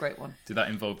strategy. That was a great one. Did that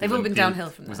involve? They've all been downhill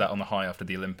from Was there. that on the high after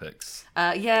the Olympics?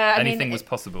 Yeah, I Anything mean, was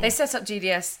possible. They set up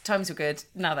GDS. Times were good.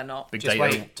 Now they're not. Big Just data.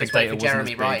 wait Big for data wasn't Jeremy as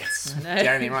big. Wright's.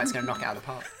 Jeremy Wright's going to knock it out of the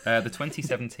park. The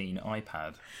 2017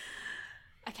 iPad.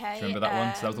 Okay. Do you remember that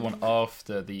one? So that was the one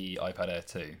after the iPad Air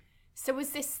 2. So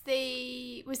was this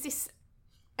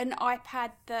an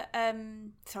iPad that?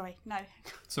 Sorry, no.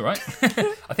 It's all right.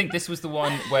 I think this was the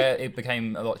one where it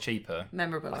became a lot cheaper.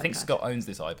 Memorable. I think iPad. Scott owns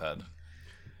this iPad.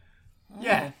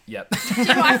 Yeah. Yep. You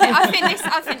know,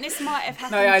 I think this might have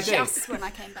happened I do. just when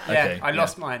I came back. Yeah, Okay, I yeah.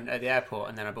 lost mine at the airport,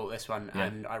 and then I bought this one, Yeah.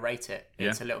 and I rate it. Yeah.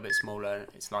 It's a little bit smaller,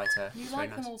 it's lighter. You It's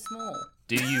like very them all small.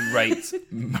 Do you rate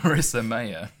Marissa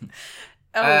Mayer?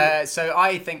 So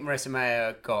I think Marissa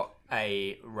Mayer got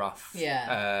a rough.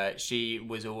 Yeah. She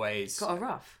was always Got a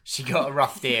rough. She got a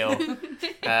rough deal.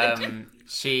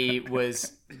 She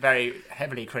was very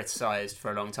heavily criticised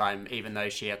for a long time, even though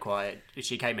she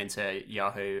came into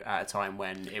Yahoo at a time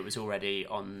when it was already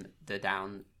on the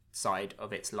downside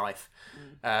of its life.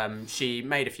 She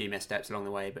made a few missteps along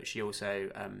the way, but she also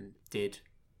did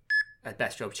the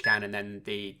best job she can, and then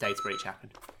the data breach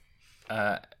happened.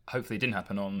 Hopefully it didn't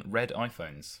happen on red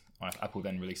iPhones. Apple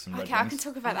then released some red Okay, I ones. can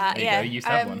talk about that. There you Yeah. go, you used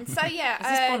to have one. So yeah,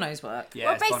 Is this Bono's work? Yeah,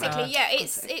 well, it's Bono. basically, yeah,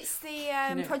 it's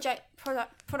the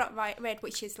product Red,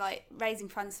 which is like raising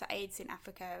funds for AIDS in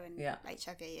Africa and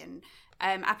HIV,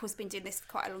 and Apple's been doing this for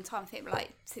quite a long time. I think like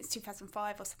since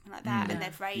 2005 or something like that, and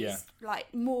they've raised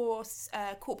like more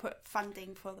corporate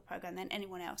funding for the program than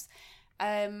anyone else.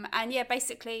 And yeah,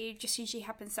 basically, just usually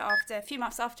happens that after a few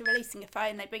months after releasing a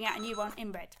phone, they bring out a new one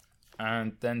in red.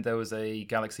 And then there was a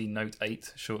Galaxy Note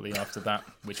 8 shortly after that,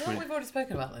 which We've already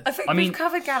spoken about this. I think we've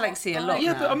covered Galaxy a lot.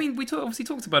 yeah, now. but I mean, we obviously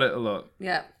talked about it a lot.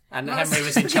 Yeah. And Henry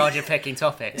was in charge of picking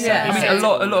topics. Yeah. So I mean, he a said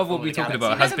lot all of what the we're talking Galaxy.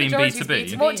 about has the been majority B2B.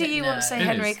 is B2B. What do you want to say, It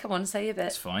Henry? is. Come on, say a bit.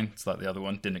 It's fine. It's like the other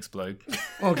one. Didn't explode.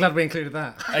 Well, glad we included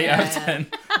that. 8 out of 10. Do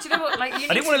you know what? Like, you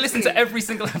I didn't want to listen to every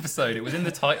single episode. It was in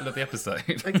the title of the episode.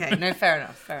 Okay, no, fair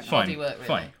enough. Fair enough. Fine. Body work, really.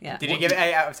 Fine. Yeah. Did you give it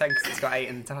 8 out of 10 because it's got 8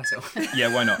 in the title?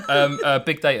 Yeah, why not?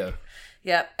 Big data.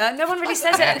 Yeah, no one really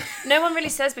says it. No one really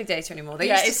says big data anymore. They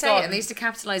used to it's say it, gone. and they used to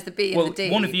capitalise the B Well, and the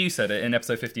D. one of you said it in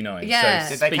episode 59. Yeah. So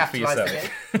Did they speak for capitalise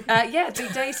yourself. it? Yeah,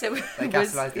 big data was.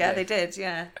 capitalised the Yeah, D. they did.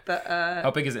 Yeah, but How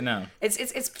big is it now? it's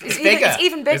bigger. It's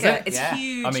even bigger. it? It's Yeah.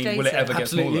 huge. I mean, data. will it ever get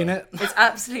Absolute smaller? unit. It's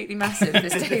absolutely massive.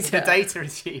 This data. The data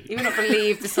is huge. You will not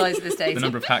believe the size of this data. The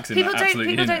number of hacks in people that don't. absolute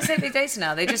People unit. don't say big data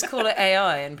now. They just call it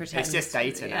AI and pretend It's just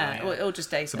data now, Yeah, yeah. or just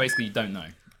data. So basically, you don't know.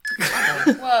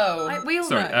 Whoa. We all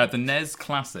Sorry, know. the NES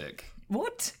Classic.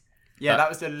 What? Yeah, that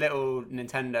was the little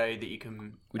Nintendo that you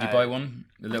can... Would you buy one?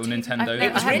 The little Nintendo? I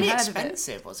It was hadn't really heard of it.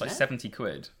 expensive, It's wasn't like it? 70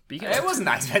 quid. But you get, It wasn't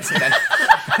that expensive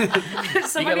then.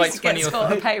 Someone like needs to get 20 or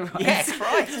Scott a pay rise. Yeah,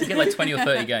 Christ. you get like 20 or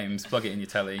 30 games, plug it in your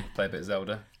telly, play a bit of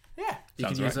Zelda. Yeah. You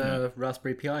Sounds could use right, a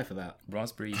Raspberry Pi for that.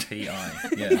 Raspberry Pi.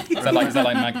 Yeah. Is that like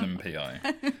Magnum Pi?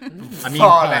 I mean,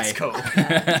 Far Pi. less cool.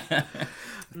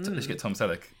 Let's get Tom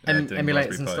Selleck Em- doing emulators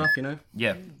Raspberry and Pi. stuff, you know.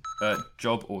 Yeah.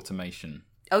 Job automation.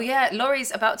 Oh yeah,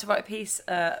 Laurie's about to write a piece.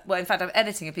 Well, in fact, I'm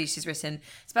editing a piece she's written.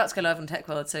 It's about to go live on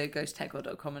TechWorld, so go to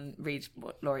techworld.com and read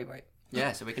what Laurie wrote.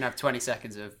 Yeah, so we can have 20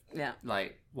 seconds of Yeah.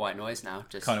 like white noise now.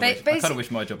 Just I Ba- kind of wish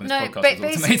my job in this podcast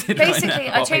was automated basically, right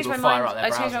now. I While changed my people fire mind. up their I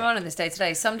changed my browser. mind on this day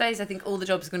today. Some days I think all the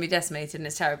jobs are going to be decimated and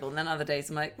it's terrible, and then other days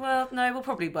I'm like, well, no, we'll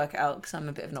probably work it out because I'm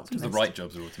a bit of an optimist. The right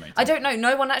jobs are automated. I don't know.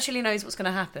 No one actually knows what's going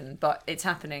to happen, but it's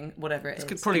happening. Whatever it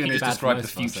is. Probably You going to be just bad for described the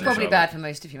most of us, future. though. Probably Charlotte. bad for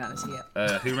most of humanity.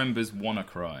 Yeah. Who remembers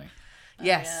WannaCry?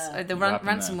 Yes. yeah. The What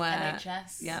happened ransomware.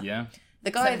 NHS. Yeah. Yeah. The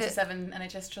guy that. 77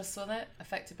 NHS trusts saw that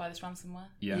affected by this ransomware.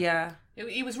 Yeah. Yeah.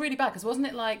 It was really bad because wasn't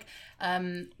it like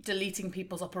deleting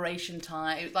people's operation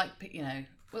time? It was like, you know,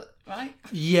 right?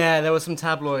 Yeah, there were some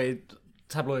tabloid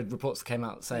reports that came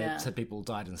out Yeah. said people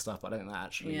died and stuff, but I don't think that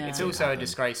actually. Yeah. It's did also a happen.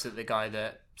 disgrace that the guy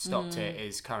that stopped it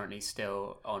is currently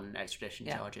still on extradition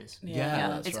Yeah. charges. Yeah,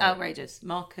 that's It's right. outrageous.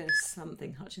 Marcus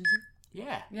something Hutchinson.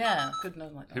 Yeah. Yeah, good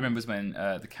name like that. Who remembers when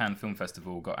the Cannes Film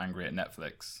Festival got angry at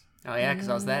Netflix? Oh yeah, because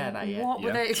I was there that year. What were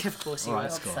Yeah. they? Of course you All right,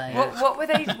 were. Scott. Say. What were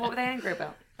they? What were they angry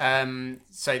about?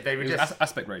 So they were It was just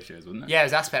aspect ratios, wasn't it? yeah, it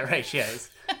was aspect ratios.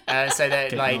 So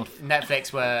they like off.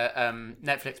 Netflix were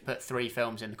Netflix put 3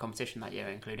 films in the competition that year,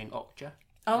 including Okja.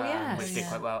 Oh yes. Which did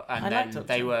quite well, and I then liked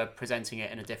they Okja. were presenting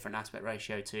it in a different aspect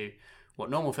ratio to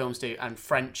what normal films do. And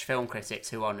French film critics,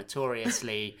 who are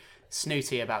notoriously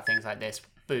snooty about things like this,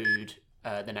 booed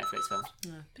the Netflix films.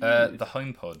 The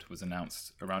HomePod was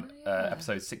announced around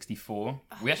episode 64.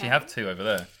 We actually have 2 over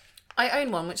there. I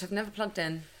own one which I've never plugged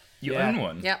in. You Yeah. own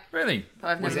one? Yeah. Really? But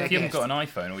I've Was never. it If you haven't Yes. got an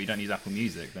iPhone or you don't use Apple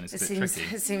Music, then it's a It bit seems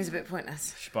tricky. it seems a bit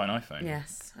pointless. You should buy an iPhone.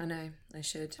 Yes, I know. I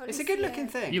should. It's a good looking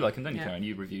thing. You like them, don't you, Yeah. Karen?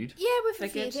 You reviewed. Yeah, we've They're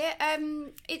reviewed good.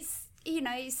 it. It's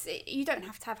you don't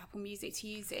have to have Apple Music to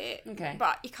use it. Okay.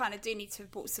 But you kind of do need to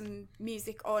have bought some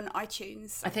music on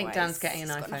iTunes. I think otherwise Dan's getting an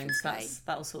it's got nothing iPhone, to so play.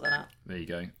 that'll sort that out. There you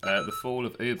go. The fall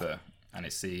of Uber and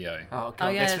its CEO. Oh god,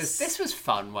 yes. this was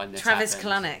fun when this Travis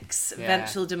happened. Kalanick's Yeah.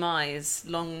 eventual demise,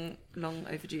 long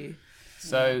overdue.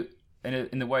 So,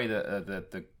 in the way that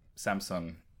the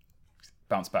Samsung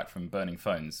bounced back from burning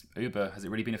phones, Uber, has it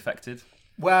really been affected?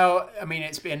 Well, I mean,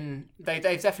 it's been they've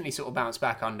definitely sort of bounced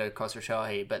back under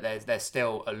Khosrowshahi, but there's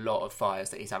still a lot of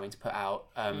fires that he's having to put out.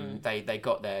 They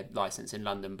got their license in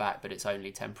London back, but it's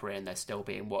only temporary, and they're still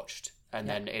being watched. And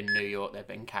then in New York, they've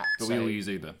been capped. But so, we all use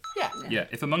Uber. yeah. Yeah.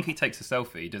 If a monkey takes a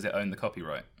selfie, does it own the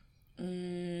copyright?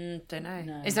 Don't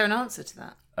know. Is there an answer to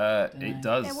that? It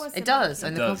does. There was It does,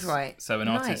 own It the does. copyright. So an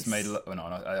artist Nice. made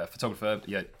a photographer,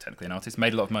 yeah, technically an artist,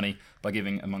 made a lot of money by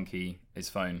giving a monkey his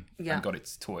phone Yeah. and got it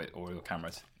to toy it or your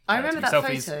cameras. I to remember do that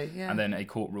selfies, photo, yeah. And then a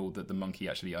court ruled that the monkey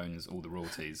actually owns all the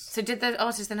royalties. So did the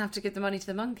artist then have to give the money to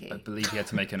the monkey? I believe he had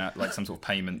to make some sort of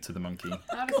payment to the monkey.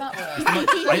 How does that work?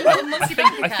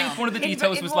 I think one of the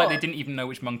details in was like they what? didn't even know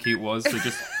which monkey it was, so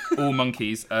just all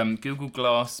monkeys. Google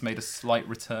Glass made a slight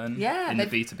return in the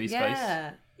B2B space.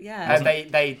 Yeah, yeah.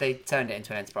 They turned it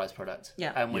into an enterprise product,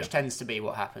 Yeah. which Yeah. tends to be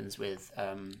what happens with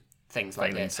things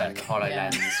like Failing this and tech.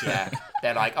 HoloLens. Yeah.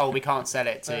 They're like, oh, we can't sell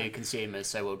it to consumers,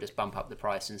 so we'll just bump up the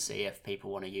price and see if people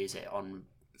want to use it on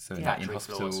So in Factory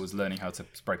hospitals, floors. learning how to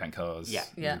spray paint cars. Yeah.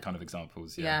 Yeah. Kind of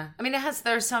examples. Yeah, I mean,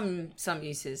 there are some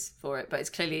uses for it, but it's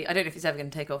clearly, I don't know if it's ever going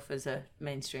to take off as a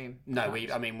mainstream. No, we've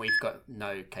got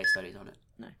no case studies on it.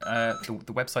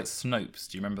 The website Snopes.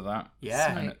 Do you remember that?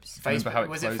 Yeah. And Snopes. remember how it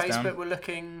Was it closed Facebook down? were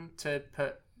looking to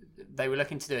put? They were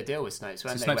looking to do a deal with Snopes,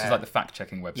 weren't So they? Snopes is like the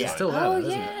fact-checking website. Yeah. It's still there, Oh, though,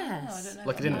 isn't it? yes. I don't know.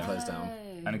 Like it didn't close down.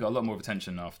 And it got a lot more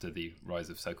attention after the rise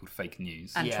of so-called fake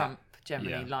news. And Yeah. Trump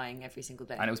generally Yeah. lying every single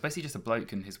day. And it was basically just a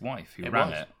bloke and his wife who It ran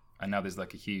was. it. And now there's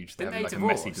like a huge, Didn't having they like a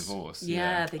messy divorce? divorce.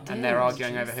 Yeah, they did. And they're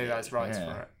arguing over who has rights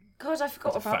Yeah. for it. God, I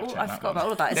forgot Got to about fact check all. I that forgot one. about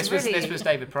all of that. It's really. This was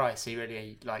David Price. He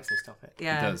really likes this topic.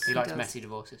 Yeah, He does. He likes does. messy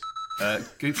divorces.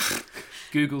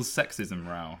 Google's sexism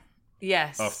row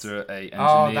Yes. after a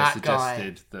engineer that guy.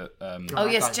 suggested that Oh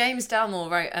that yes, guy- James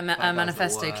Dalmore wrote a guy's the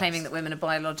manifesto worst. claiming that women are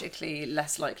biologically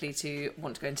less likely to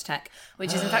want to go into tech,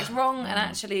 which is in fact wrong. And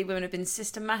actually, women have been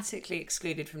systematically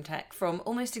excluded from tech from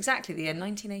almost exactly the year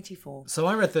 1984. So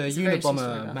I read the It's a very interesting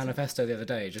story Unabomber about manifesto the other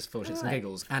day, just for shits and right.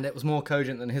 giggles, and it was more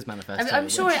cogent than his manifesto. I'm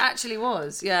sure which- it actually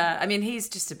was. Yeah, I mean, he's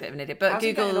just a bit of an idiot. But How's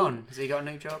he Google, getting on? Has he got a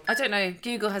new job? I don't know.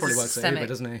 Google has Probably a works at systemic, Uber,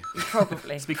 doesn't he?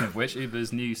 probably. Speaking of which,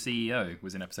 Uber's new CEO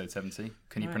was in episode 70.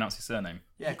 Can you pronounce his surname?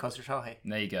 Yeah, Khosrowshahi.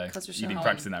 There you go. Khosrowshahi. You've been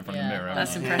practicing that in front of the Yeah. mirror.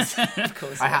 That's haven't you? impressive. Of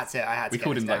course. I had to. We get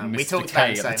called this him like down. We Mr. talked about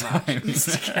K him at so the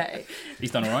much. time. Okay.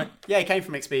 He's done all right. Yeah, he came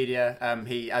from Expedia.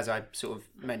 He, as I sort of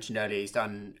mentioned earlier, he's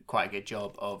done quite a good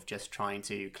job of just trying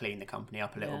to clean the company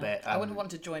up a little bit. I wouldn't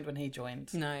want to join when he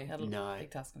joined. No. He had a No.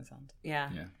 big task in his hand. Yeah,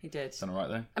 Yeah. he did. Done all right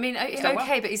though. I mean, done okay,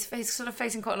 well. but he's sort of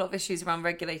facing quite a lot of issues around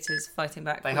regulators fighting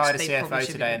back. They which hired a they CFO probably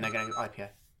should today, be and doing. they're going to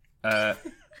IPO.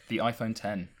 The iPhone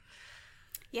 10.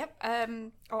 Yep. Yeah.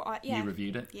 You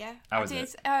reviewed it. Yeah. How I is did.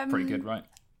 it? Pretty good, right?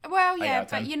 Well, 8 out yeah, of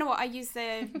 10. but you know what? I use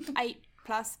the 8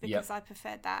 Plus because Yep. I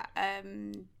preferred that.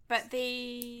 But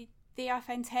the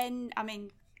iPhone 10, I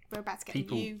mean, we're about to get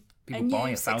People a new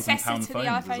buy successor £1,000 to the phones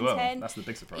iPhone as well. 10. That's the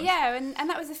big surprise. Yeah, and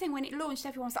that was the thing when it launched.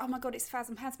 Everyone was like, "Oh my god, it's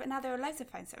 £1,000!" But now there are loads of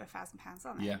phones that are £1,000,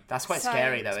 aren't they? Yeah. That's quite So-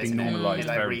 scary, though, It's isn't been it? normalised It,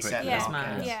 like, very reset quickly. the That's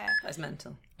market. mad. Yeah. That's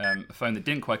mental. A phone that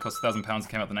didn't quite cost £1,000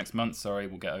 came out the next month. Sorry,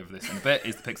 we'll get over this in a bit.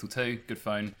 Is the Pixel 2. Good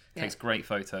phone. Takes great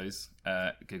photos.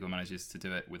 Google manages to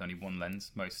do it with only one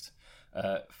lens. Most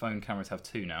phone cameras have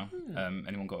two now.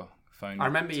 Anyone got a phone? I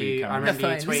remember two you. I cameras? remember you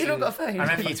Has he not tweeting. got a phone? I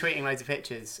remember you tweeting loads of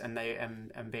pictures, and they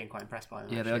and being quite impressed by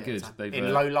them. Yeah, they are actually, at good. the time. They've,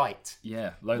 in low light.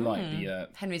 Yeah, low light. The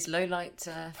Henry's low light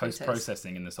photos.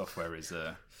 post-processing in the software is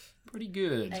pretty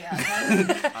good. 8 out of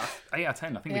 10. 8 out of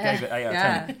 10. I think we Yeah. gave it 8 out of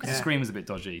Yeah. 10 because the screen was a bit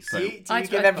dodgy. So Do you I-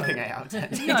 give I- everything 8 out of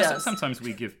 10? He No, does. sometimes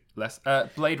we give less.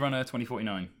 Blade Runner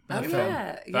 2049. Oh, Bad film.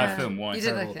 yeah. Bad film. Why? You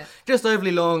didn't Terrible. like it? Just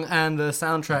overly long, and the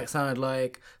soundtrack sounded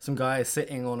like some guy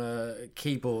sitting on a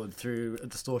keyboard through a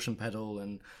distortion pedal,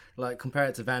 and like compare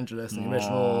it to Vangelis and the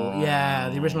original. Yeah,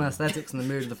 the original aesthetics and the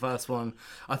mood of the first one.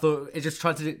 I thought it just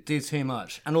tried to do too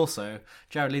much, and also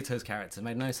Jared Leto's character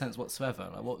made no sense whatsoever.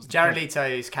 Like, what was the Jared point?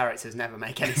 Leto's characters never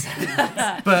make any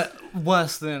sense. But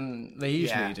worse than they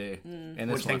usually Yeah. do in What this do you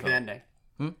one. think of the ending?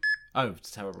 Oh,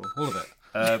 it's terrible. All of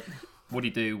it. What do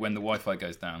you do when the Wi-Fi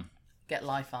goes down? Get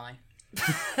Li-Fi.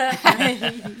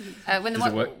 When the Does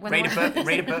it work? when Read the- a book.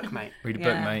 Read a book, mate. Read a Yeah.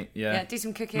 book, mate. Yeah. Yeah, do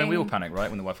some I cooking. mean, we all panic, right,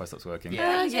 when the Wi-Fi stops working.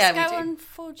 Yeah. You just Yeah, we go do. on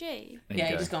 4G. There Yeah, you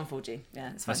you go. just go on 4G.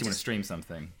 Yeah, it's fine. Unless you want to Just stream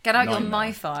something. get out your Nightmare.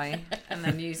 Wi-Fi and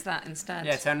then use that instead.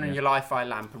 Yeah, turn on your Li-Fi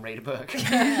lamp and read a book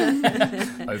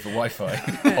Over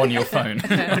Wi-Fi on your phone.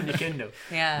 on your Kindle.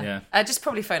 Yeah. Yeah. Just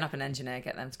probably phone up an engineer,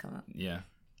 get them to come up. Yeah.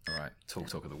 All right.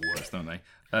 Talk are the worst, don't they?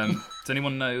 Does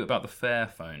anyone know about the Fair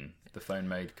phone? The phone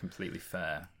made completely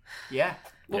fair. Yeah.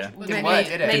 Yeah. Didn't work,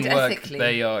 did it? Made Didn't work. ethically.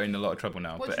 They are in a lot of trouble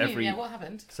now. What but do you every mean? Yeah, what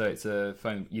happened? So it's a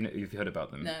phone. You know, you've heard about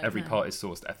them. No. Every part is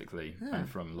sourced ethically and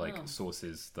from like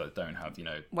sources that don't have,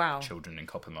 Wow. children in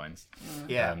copper mines.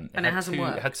 Yeah. And it had hasn't two,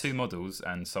 worked. It had two models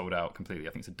and sold out completely.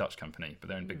 I think it's a Dutch company, but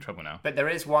they're in big trouble now. But there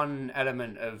is one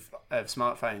element of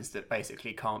smartphones that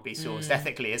basically can't be sourced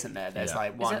ethically, isn't there? There's Yeah.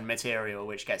 like one it? material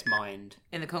which gets mined.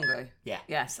 In the Congo. Yeah.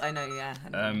 Yes, I know.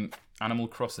 Yeah. Animal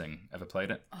Crossing. Ever played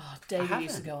it? Oh, David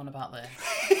used to go on about this.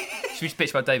 Should we just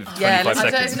bitch about David for Yeah, 25 let's- I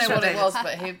seconds? don't know what it was,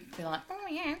 but he'd be like, "Oh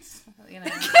yes,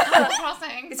 Animal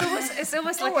Crossing." It's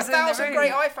almost like Oh, it's in the 1,000 room.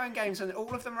 great iPhone games, and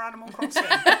all of them are Animal Crossing.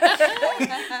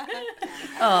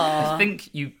 I think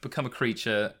you become a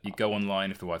creature, you go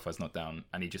online if the Wi-Fi's not down,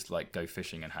 and you just like go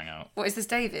fishing and hang out. What is this,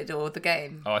 David, or the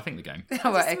game? Oh, I think the game. Oh, Just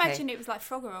right, okay. imagine it was like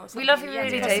Frogger or something. We love you You had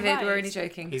to really, cross the David. We're road. only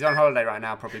joking. He's on holiday right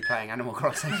now, probably playing Animal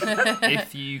Crossing.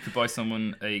 If you could buy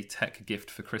someone a tech gift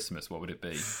for Christmas, what would it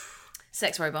be?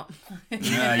 Sex robot. No,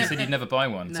 you said you'd never buy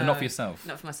one, so No. not for yourself.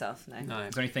 Not for myself, no. No.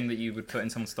 Is there anything that you would put in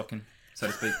someone's stocking, so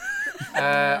to speak?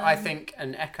 I think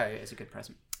an Echo is a good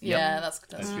present. Yeah, that's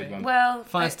That's a good one. Well,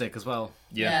 Fire Stick as well.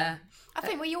 Yeah. I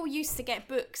think we all used to get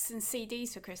books and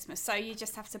CDs for Christmas, so you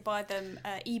just have to buy them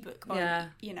ebook or,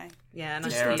 you know, and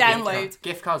just Yeah, download.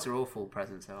 Gift cards are awful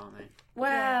presents, though, aren't they?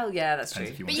 Well, yeah, that's Depends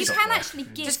true. if you But want you to can shop actually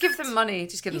gift. Just give them money.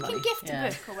 Just give You them can money. gift a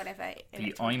book or whatever.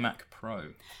 The iMac Pro.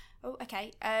 Oh,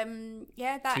 okay.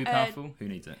 Yeah, that. Too powerful? Who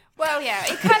needs it? Well, yeah,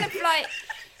 it kind of like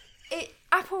it.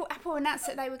 Apple announced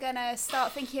that they were going to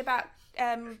start thinking about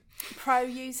pro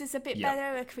users a bit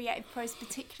better, creative pros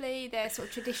particularly, their sort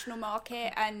of traditional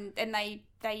market, and they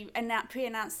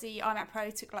pre-announced the iMac Pro.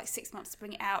 Took like 6 months to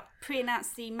bring it out.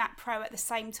 Pre-announced the Mac Pro at the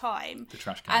same time, The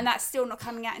trash can. and that's still not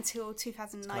coming out until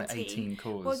 2019. It's like 18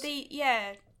 cores. Well,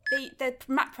 the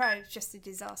Mac Pro is just a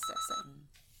disaster. So.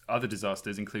 Other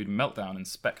disasters include Meltdown and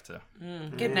Spectre.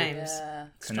 Good names. Yeah.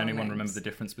 Can anyone remember the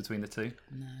difference between the two?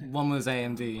 One was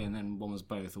AMD and then one was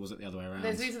both, or was it the other way around?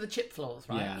 These are the chip floors,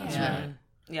 right? Yeah, that's Yeah. right.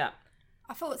 Yeah.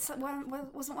 I thought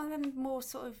wasn't one of them more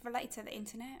sort of related to the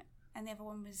internet, and the other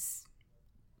one was.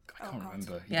 I can't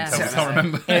remember. You Yeah. can tell me I can't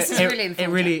remember. This is really It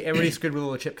informative. really screwed with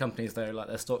all the chip companies though. Like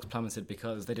their stocks plummeted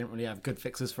because they didn't really have good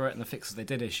fixes for it, and the fixes they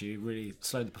did issue really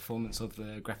slowed the performance of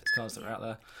the graphics cards that were out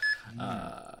there.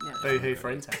 Boo-hoo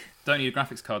for Intel. Don't need a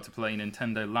graphics card to play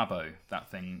Nintendo Labo. That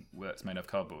thing works made of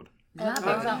cardboard.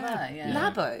 Labo's out there, yeah.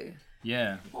 Labo.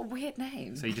 Yeah. What a weird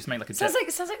name. So you just make like a Sounds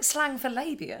like slang for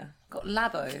labia. Got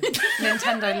Labo.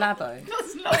 Nintendo Labo.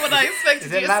 That's not what I expected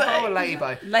Is you it to Labo say. or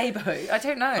Labo? Labo. I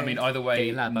don't know. I mean, either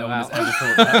way, Labo no one has out. ever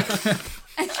thought that.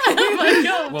 Oh my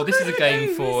god. Well, this is a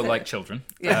game for like children.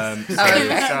 Yes. So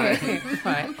Sorry.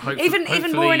 Right. Even more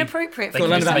hopefully inappropriate they for can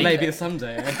Learn just about make- labia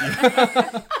someday.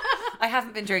 Eh? I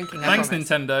haven't been drinking. I Thanks, promise.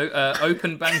 Nintendo.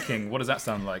 Open banking. What does that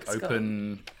sound like? Scott.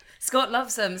 Open. Scott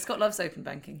loves open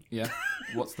banking. Yeah.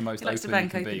 What's the most He likes to open you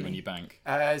bank can be openly. when you bank?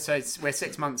 So we're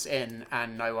 6 months in,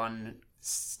 and no one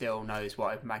still knows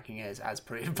what open banking is, as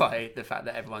proved by the fact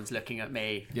that everyone's looking at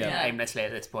me Yeah. aimlessly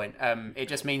at this point. It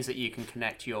just means that you can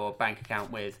connect your bank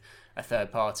account with a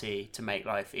third party to make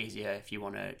life easier if you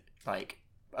want to like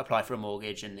apply for a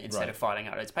mortgage, and instead Right. of filing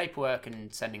out loads of paperwork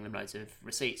and sending them loads of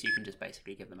receipts, you can just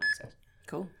basically give them access.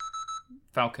 Cool.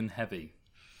 Falcon Heavy.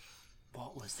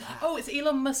 What was that? Oh, it's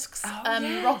Elon Musk's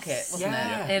yes. rocket, wasn't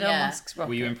Yeah. it? Elon Musk's rocket.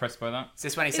 Were you impressed by that? Is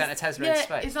this when he sent a Tesla yeah, into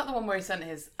space? is that the one where he sent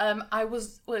his?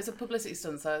 It's a publicity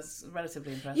stunt, so I was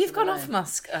relatively impressed. You've with gone the off name.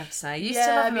 Musk, I have to say. You used Yeah,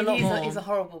 to love I him mean, a lot he's more. he's a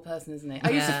horrible person, isn't he? I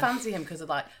used to Yeah. fancy him because of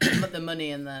like the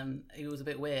money, and he was a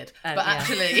bit weird. And, But yeah.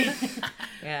 actually,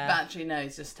 Yeah. but actually, no,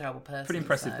 he's just a terrible person. Pretty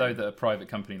impressive so. though that a private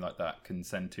company like that can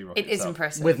send 2 rockets It is up.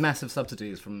 impressive. With massive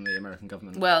subsidies from the American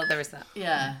government. Well, there is that.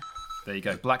 Yeah. There you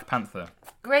go. Black Panther.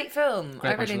 Great film.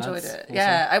 Great I bunch really of enjoyed lads, it. also.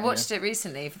 Yeah, I watched it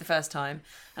recently for the first time,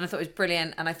 and I thought it was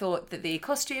brilliant. And I thought that the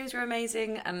costumes were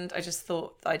amazing, and I just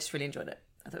really enjoyed it.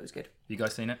 I thought it was good. You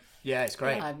guys seen it? Yeah, it's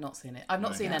great. I've not seen it. I've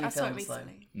not seen any I saw it films though.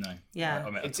 recently. No. Yeah. I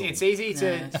mean, It's at all. it's easy to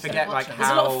Yeah. forget like There's a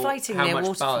how, lot of fighting how near much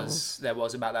waterfalls. buzz there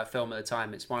was about that film at the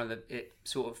time. It's one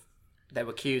of there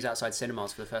were queues outside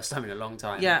cinemas for the first time in a long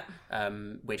time. Yeah.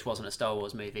 Which wasn't a Star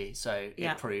Wars movie, so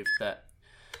Yeah. it proved that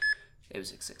it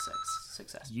was a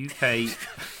success. UK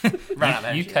Ran out of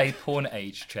energy. UK porn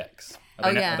age checks.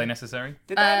 Are yeah. are they necessary?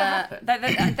 Did that ever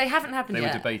happen? They haven't happened They were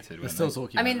yet. debated. We're weren't still they?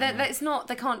 talking I mean, about it. it's not.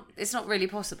 They can't. It's not really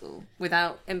possible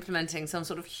without implementing some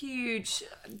sort of huge.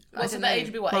 What's the age?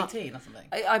 Would be what, 18 or something?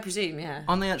 I presume, yeah.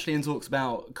 Aren't they actually in talks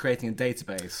about creating a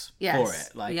database Yes. for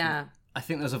it? Like, Yeah. I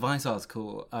think there's a Vice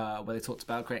article where they talked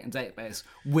about creating a database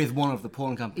with one of the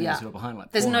porn companies Yeah. who are behind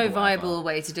like There's Pornhub no or whatever. viable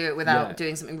way to do it without Yeah.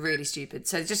 doing something really stupid.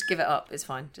 So just give it up. It's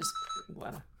fine. Just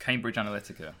whatever. Cambridge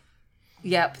Analytica.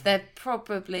 Yep, they're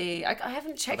probably. I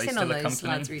haven't checked they in on still a those company?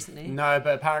 lads recently. No,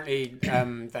 but apparently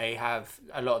they have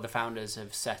a lot of the founders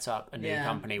have set up a new Yeah,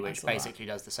 company I which saw that. basically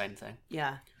does the same thing.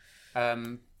 Yeah.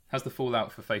 Has the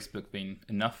fallout for Facebook been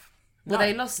enough? Well, No,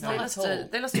 they lost. not They at lost. all.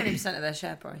 They lost 20% of their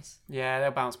share price. Yeah,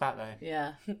 they'll bounce back though.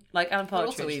 Yeah. Like Alan They're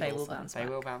also Partridge, they evil, will so bounce They back.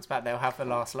 will bounce back. They'll have the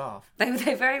last laugh. They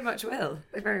very much will.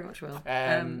 They very much will.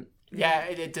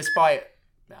 Yeah, despite.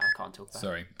 No, I can't talk about it.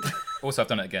 Sorry. Also, I've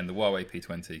done it again. The Huawei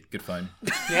P20. Good phone.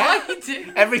 Yeah?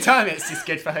 Every time it's just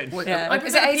good phone. Yeah. I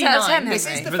Is it prefer 8 out of 10? P9. This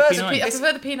Henry? is the With first. P9. I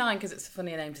prefer the P9 because it's a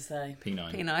funnier name to say.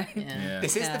 P9. P9. Yeah.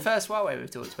 This is Yeah. the first Huawei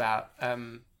we've talked about.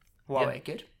 Huawei,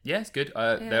 good. Yeah, it's good.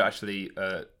 They're actually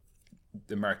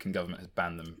the American government has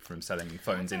banned them from selling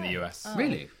phones in the US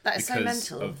Really? That is so because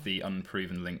mental. of the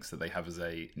unproven links that they have as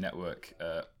a network.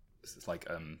 It's like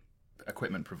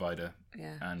equipment provider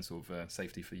Yeah. and sort of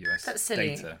safety for US That's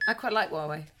silly. data. I quite like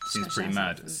Huawei. Seems Just pretty shout out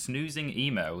mad. to them. Snoozing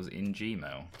emails in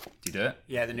Gmail. Do you do it?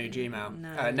 Yeah, the new Gmail.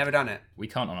 No. Never done it. We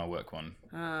can't on our work one.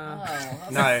 Oh,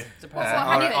 that's No.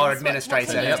 depressing. Our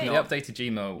administrator So has they not. updated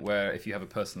Gmail where if you have a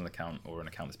personal account or an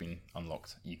account that's been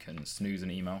unlocked, you can snooze an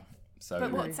email So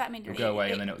But what does that mean? It'll go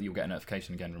away, and then you'll get a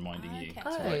notification again reminding you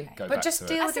okay. to go But back just to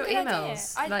deal it. with your That's a good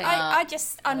emails. idea. Like, I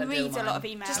just deal unread a mine. lot of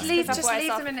emails. Just leave because otherwise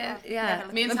them in I'll- it. Yeah.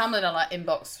 Me and Tamlin are like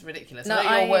inbox ridiculous. No, I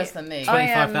think you're worse than me.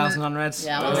 25,000 unread.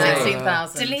 Yeah, I'm on Yeah.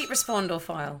 16,000. Delete, respond, or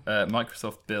file.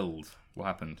 Microsoft Build. What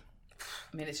happened?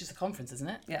 I mean, it's just a conference, isn't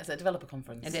it? Yeah. It's a developer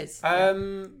conference. It is.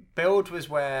 Build was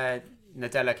where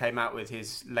Nadella came out with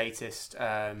his latest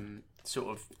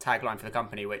sort of tagline for the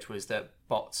company, which was that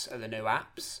bots are the new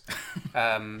apps.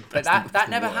 But that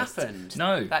never happened.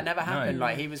 No, that never happened. no.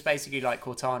 Like he was basically like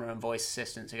Cortana and voice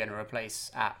assistants are going to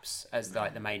replace apps as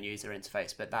like the main user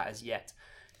interface, but that has yet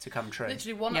to come true.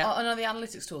 Literally, one Yeah. of the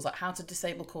analytics tools, like how to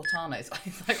disable Cortana, is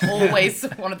like always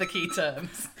one of the key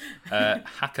terms.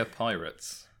 Hacker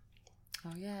pirates.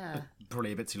 Oh, yeah.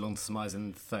 Probably a bit too long to surmise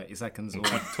in 30 seconds. Or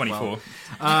 24.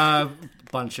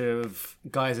 Bunch of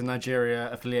guys in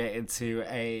Nigeria affiliated to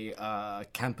a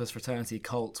campus fraternity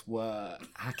cult were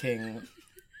hacking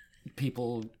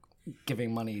people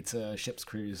giving money to ship's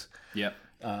crews Yep.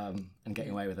 and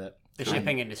getting away with it. The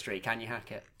shipping industry, can you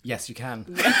hack it? Yes, you can.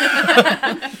 Let's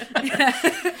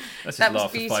just That was laugh for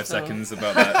 5 beautiful. seconds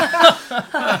about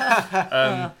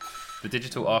that. The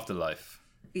digital afterlife.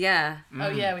 Yeah. Oh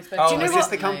yeah, we spoke. Oh, Do you know is this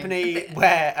what? the company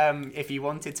where if you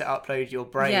wanted to upload your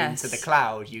brain Yes. to the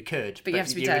cloud, you could, But you have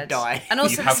to be would dead. die. And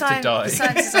also You have to die. the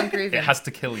science is unproven. It has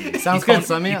to kill you. Sounds you good, can't-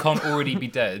 sign me You up. can't already be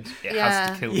dead. It has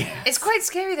to kill you. It's quite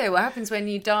scary though what happens when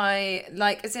you die.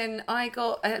 Like, as in, I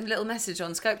got a little message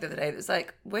on Skype the other day that was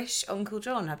like, wish Uncle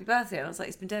John happy birthday. And I was like,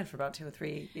 he's been dead for about 2 or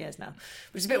 3 years now.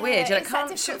 Which is a bit weird. You're like, it's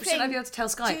that shouldn't difficult I be thing. able to tell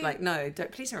Skype? Do- Like, no,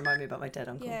 please don't remind me about my dead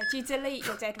uncle. Yeah, do you delete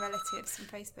your dead relatives from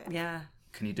Facebook? Yeah.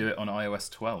 Can you do it on iOS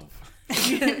 12?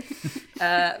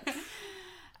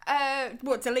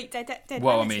 What, delete dead Well,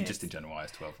 I relatives? mean, just in general,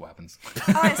 iOS 12, what happens?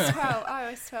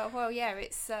 iOS 12. Well, yeah,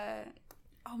 it's...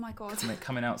 oh my God. Isn't it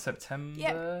coming out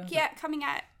September? Yeah, coming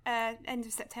out end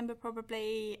of September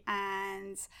probably,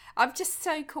 and I'm just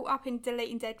so caught up in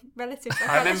deleting dead relatives.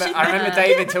 I remember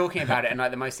David talking about it, and like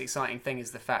the most exciting thing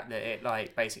is the fact that it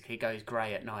like basically goes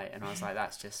grey at night, and I was like,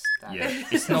 that's just Yeah,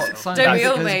 it's not. Don't we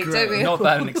all, Because mate? Don't we all? Not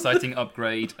that an exciting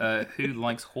upgrade. Who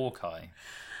likes Hawkeye?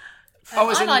 Oh,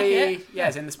 it's I in like the it. yeah,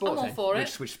 it's in the sport I'm all thing. for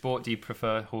it. Which sport do you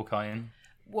prefer Hawkeye in?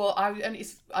 Well, I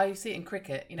see it in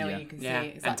cricket. You know, Yeah. when you can see Yeah,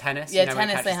 it's and like, tennis, Yeah, you know, when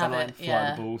it tennis they catches the have line. it. Fly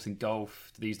Yeah. the balls in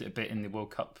golf. They used it a bit in the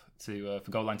World Cup for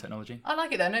goal line technology. I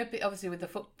like it though. No, obviously with the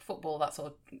football, that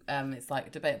sort of it's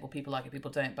like debatable. People like it,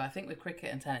 people don't. But I think with cricket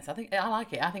and tennis, I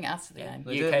like it. I think it adds to the game.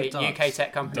 They do it with UK darts.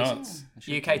 tech companies. Darts.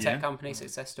 UK tech Yeah. company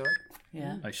success story.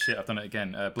 Yeah. Oh shit! I've done it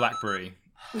again. BlackBerry.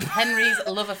 Henry's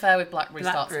love affair with BlackBerry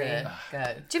starts BlackBerry. here.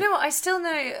 Go. Do you know what? I still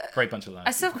know... Great bunch of I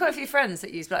lads. still have quite a few friends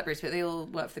that use Blackberries, but they all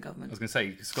work for the I government. was going to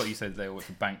say, Scott, you said they work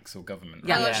for banks or government.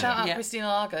 Yeah. Oh, Yeah. shout out Yeah. Christina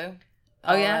Largo.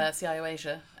 Oh, yeah? CIO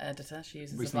Asia editor. She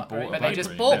uses Recently the BlackBerry. bought But a they just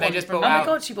BlackBerry. bought. They They just from- brought Oh my out.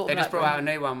 God, she bought They just brought BlackBerry.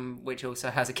 out a new one which also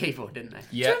has a keyboard, didn't they?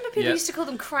 Do you remember people used to call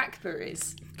them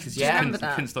crackberries? Because Yeah. remember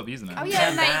that? couldn't stop using it. Oh yeah,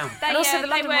 Calm down. they And also the they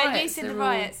London were riots, using they the were all-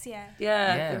 riots. Yeah.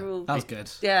 Yeah, Yeah. they're all... That was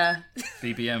good. Yeah.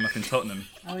 BBM up in Tottenham.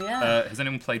 Oh yeah. Has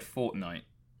anyone played Fortnite?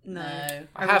 No. No. I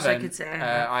I wish I haven't. could say I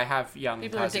have. I have young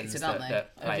People are cousins addicted, aren't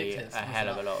that they? play Addicted, a hell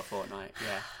of a something lot of Fortnite.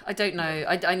 Yeah. I don't know.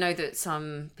 I know that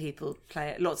some people play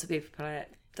it. Lots of people play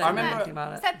it. Don't I know remember- anything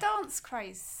about Is it. that dance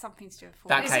craze something to do with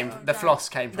That Fortnite? came. Is it- The floss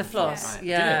came from The floss, Fortnite.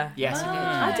 yeah. Yes, it did.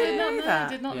 I didn't know that.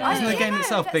 Did not Yeah. know. Isn't the that. game no,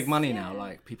 itself big that's- money yeah. now?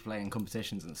 Like people playing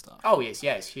competitions and stuff. Oh yes,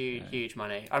 yes, huge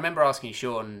money. I remember asking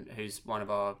Sean, who's one of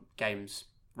our games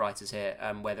writers here,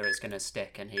 whether it's going to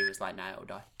stick, and he was like, "No, it'll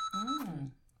die."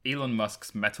 Elon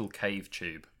Musk's metal cave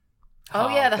tube. Oh,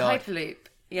 yeah, the God. Hyperloop.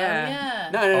 Oh, Yeah. yeah.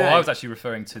 No. I was actually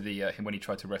referring to the him when he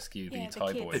tried to rescue the Yeah, the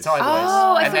Thai kids. boys. The Thai boys.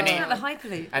 Oh, I and thought then you he, meant the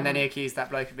Hyperloop. and then he accused that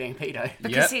bloke of being a pedo.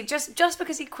 Because Yep. he just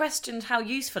because he questioned how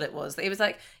useful it was, that he was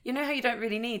like, you know how you don't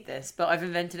really need this, but I've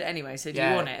invented it anyway. So do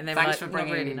you want it? And they thanks were for like, not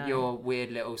bringing really, no. your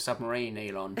weird little submarine,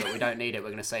 Elon, but we don't need it. We're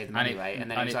going to save them And anyway. it,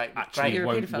 And then he was like, actually "Great." You're a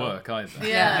won't paedophile. work either.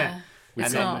 Yeah. We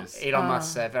And said then this. Elon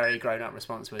Musk's very grown-up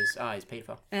response was, he's a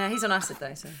paedophile." Yeah, he's on acid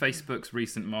though. So Facebook's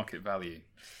recent market value.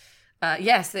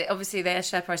 yes, obviously their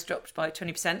share price dropped by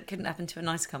 20%. Couldn't happen to a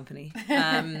nice company.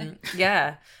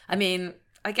 Yeah, I mean,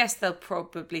 I guess they'll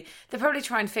probably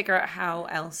try and figure out how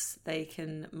else they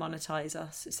can monetize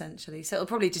us essentially. So it'll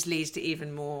probably just lead to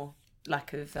even more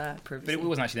lack of privacy. But it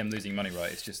wasn't actually them losing money,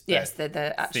 right? It's just Yes, their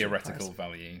the actual theoretical price.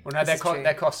 value. Well, no, This their, is true.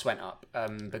 their costs went up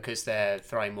because they're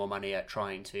throwing more money at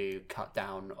trying to cut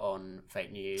down on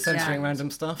fake news. Censoring Yeah. random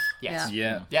stuff. Yes.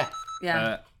 Yeah. Yeah.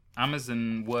 Yeah.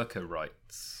 Amazon worker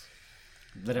rights.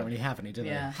 They don't really have any, do they?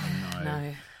 Yeah.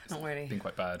 No, not really. Been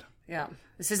quite bad. Yeah,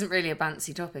 this isn't really a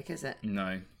bouncy topic, is it?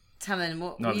 No. Tamlin,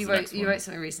 No, you that's the next one. wrote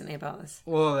something recently about this.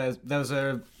 Well, there was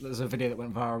a video that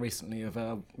went viral recently of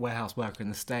a warehouse worker in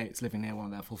the States living near one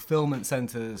of their fulfillment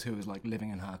centres who was like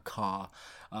living in her car.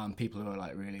 People who are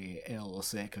like really ill or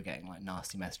sick are getting like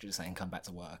nasty messages saying come back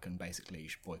to work and basically you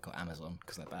should boycott Amazon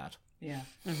because they're bad. Yeah.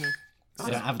 So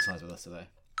don't advertise with us today.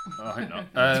 Oh, I hope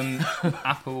not.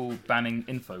 Apple banning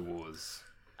InfoWars.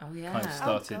 Oh yeah. Kind of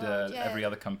started God, yeah. every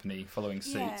other company following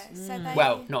suit. Yeah, so they,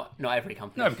 Well, not every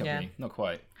company. Not every company, Yeah. not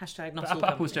quite. Hashtag not But all Apple's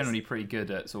companies. generally pretty good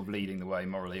at sort of leading the way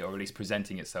morally, or at least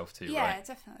presenting itself to, yeah, right?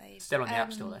 definitely. Still on the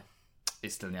App Store though.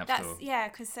 It's still in the App That's Store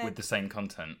because with the same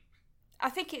content. I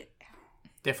think it.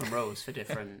 Different rules for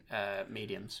different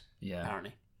mediums. Yeah.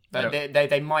 Apparently, but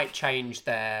they might change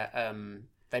their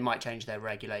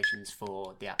regulations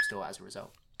for the App Store as a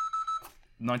result.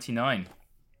 99,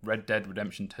 Red Dead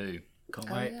Redemption 2. Can't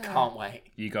wait. yeah. Can't wait.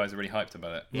 You guys are really hyped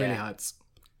about it. Really Yeah. hyped.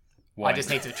 Why? I just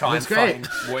need to try and Looks great.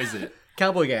 find. What is it?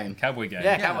 Cowboy game. Cowboy game.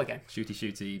 Yeah, cowboy game.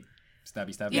 Shooty,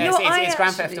 stabby. You Yeah, know it's, what, it's I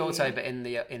Grand Theft actually- Auto, but in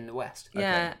the West.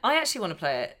 Yeah, I actually want to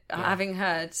play it. Having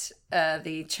heard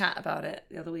the chat about it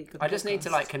the other week. I just need to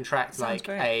like contract Sounds like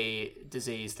great. a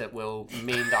disease that will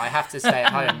mean that I have to stay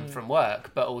at home from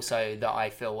work, but also that I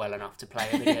feel well enough to play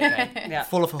a video game. Yeah.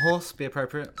 Fall off a horse, be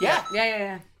appropriate. Yeah.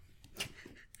 Yeah.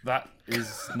 That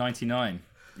is 99.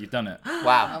 You've done it.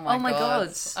 Wow. Oh my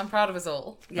God. I'm proud of us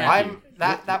all. Yeah.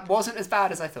 That wasn't as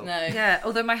bad as I thought. No. Yeah,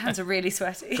 although my hands are really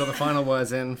sweaty. Got the final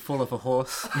words in. Fall off a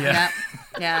horse.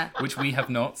 Yeah. Which we have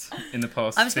not in the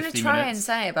past I was going to 50 try and minutes.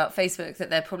 say about Facebook that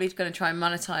they're probably going to try and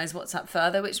monetize WhatsApp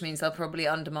further, which means they'll probably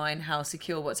undermine how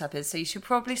secure WhatsApp is. So you should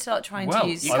probably start trying Well, to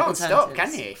use You can't stop, can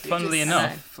alternatives. you? Funnily You just-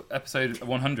 enough, episode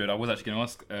 100, I was actually going to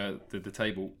ask the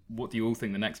table, what do you all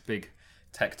think the next big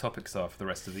tech topics are for the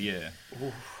rest of the year?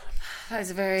 That is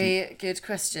a very good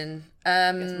question.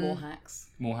 It's more hacks.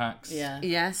 More hacks? Yeah.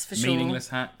 Yes, for sure. Meaningless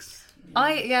hacks?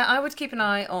 I would keep an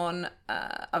eye on.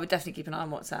 I would definitely keep an eye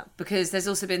on WhatsApp because there's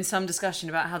also been some discussion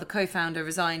about how the co-founder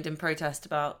resigned in protest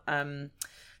about.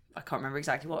 I can't remember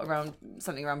exactly what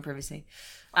something around privacy,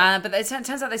 but it turns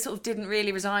out they sort of didn't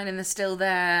really resign and they're still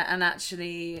there. And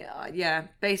actually,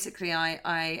 basically,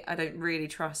 I don't really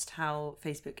trust how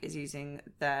Facebook is using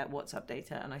their WhatsApp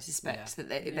data, and I suspect that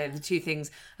they're the two things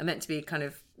are meant to be kind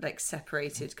of like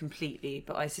separated completely.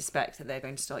 But I suspect that they're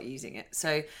going to start using it.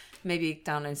 So maybe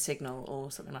download Signal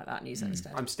or something like that and use it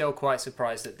instead. I'm still quite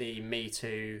surprised that the Me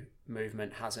Too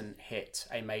movement hasn't hit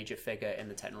a major figure in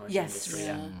the technology industry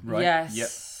yet. Right? Yes. Yep.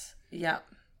 Yeah,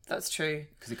 that's true.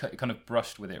 Because it kind of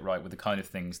brushed with it, right? With the kind of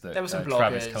things that There were some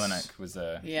Travis bloggers. Kalanick was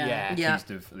Yeah.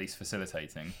 accused of at least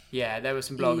facilitating. Yeah, there were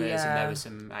some bloggers and Yeah. there were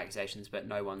some accusations, but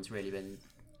no one's really been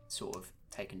sort of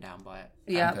taken down by it.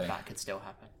 Yeah. And Okay. that could still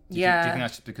happen. Do you think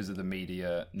that's just because of the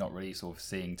media not really sort of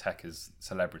seeing tech as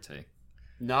celebrity?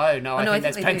 No, I no, think I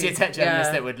there's think plenty they of do. tech journalists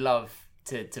Yeah. that would love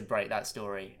to break that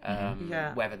story,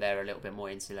 Yeah. whether they're a little bit more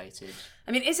insulated.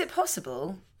 I mean, is it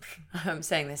possible? I'm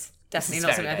saying this definitely This is not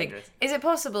very something I think. dangerous. Is it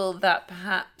possible that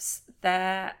perhaps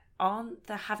there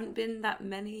haven't been that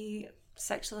many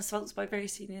sexual assaults by very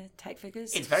senior tech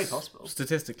figures? It's very possible.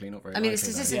 Statistically, not very. I mean, likely,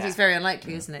 though. statistically, Yeah. it's very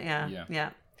unlikely, isn't it?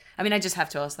 Yeah. I mean, I just have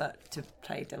to ask that to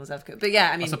play devil's advocate. But yeah,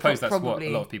 I mean, I suppose that's probably, what a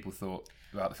lot of people thought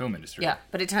about the film industry. Yeah,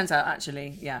 but it turns out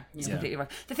actually, it's completely wrong.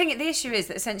 The issue is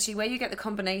that essentially where you get the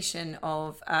combination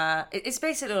of, it's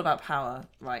basically all about power,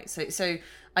 right? So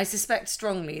I suspect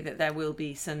strongly that there will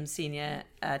be some senior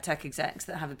tech execs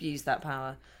that have abused that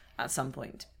power at some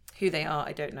point. Who they are,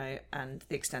 I don't know, and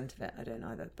the extent of it, I don't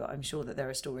either. But I'm sure that there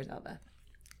are stories out there.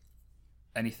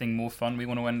 Anything more fun we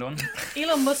want to end on?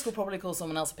 Elon Musk will probably call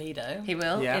someone else a pedo. He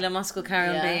will. Yeah. Elon Musk will carry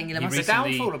on Yeah. being Elon He Musk. The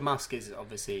recently- downfall of Musk is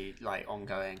obviously like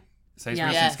ongoing. So his Yeah.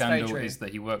 recent Yeah, it's very scandal true. is that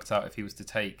he worked out if he was to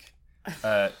take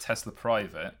Tesla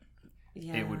private,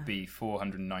 it would be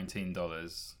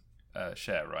 $419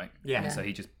 share, right? Yeah. And so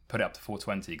he just put it up to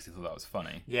 $420 because he thought that was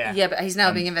funny. Yeah. Yeah, but he's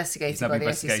now being investigated He's now by being the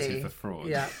investigated SEC. for fraud.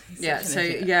 Yeah, such so an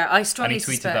idiot. yeah, I And strongly he tweeted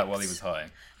suspect that while he was high.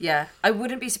 Yeah, I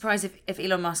wouldn't be surprised if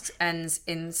Elon Musk ends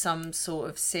in some sort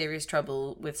of serious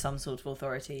trouble with some sort of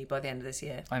authority by the end of this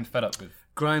year. I'm fed up with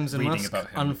Grimes and reading Musk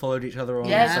about him. unfollowed each other on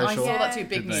Yeah, I social. saw that too. Big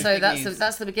Did news. they? So big news.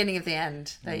 that's the beginning of the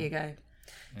end. There you go.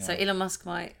 So Elon Musk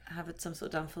might have some sort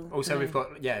of downfall. Also, we've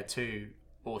got two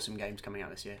awesome games coming out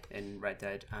this year in Red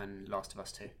Dead and Last of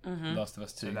Us 2. Last of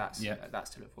Us 2. So that's yeah, that's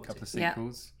to look forward a couple to. of Yeah.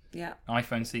 sequels. Yeah.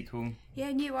 iPhone sequel.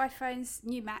 Yeah, new iPhones,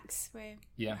 new Macs. We're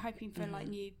Yeah. hoping for like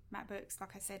new MacBooks,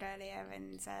 like I said earlier,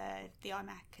 and the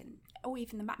iMac, and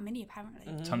even the Mac Mini apparently.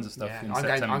 Tons of stuff Yeah, in I'm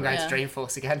September. going Yeah. to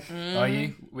Dreamforce again. Are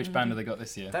you? Which band have they got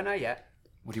this year? Don't know yet.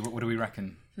 What do we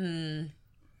reckon?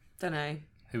 Don't know.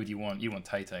 Who would you want? You want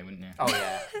Tay-Tay, wouldn't you? Oh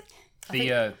yeah.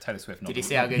 The Taylor Swift. Did you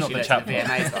see how good not she the looked at the chap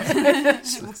one. VMAs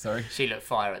last night? Sorry, She looked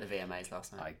fire at the VMAs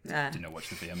last night. I did not watch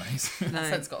the VMAs. No.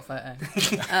 Seth's got a photo.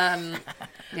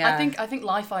 Yeah. I think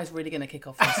Li-Fi is really going to kick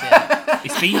off this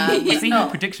year. It's been your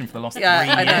prediction for the last 3 years.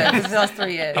 I know, for the last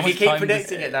 3 years. If you keep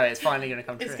predicting it, though, it's finally going to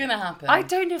come true. It's going to happen. I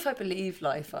don't know if I believe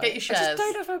Li-Fi. Get your shares. I just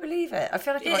don't know if I believe it. I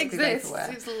feel like it might exists. be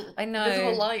vaporware. It's I know.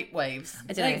 Visible light waves.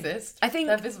 I don't They know. exist. I think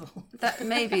they're visible. That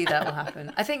maybe that will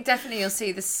happen. I think definitely you'll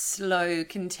see the slow,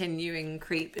 continuing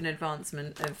creep in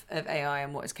advancement of AI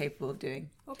and what it's capable of doing.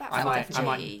 What about I might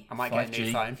 5G? get a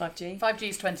new 5G. phone. 5G. 5G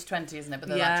is 2020, isn't it? But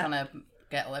they're Yeah. like trying to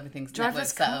get all everything's Driverless network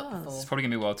set up cars. before. It's probably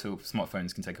going to be a while till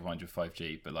smartphones can take advantage of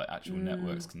 5G, but like actual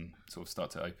networks can sort of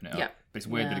start to open it up. Yeah. But it's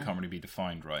weird that Yeah. it can't really be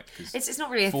defined, right? Because It's not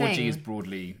really a 4G thing. is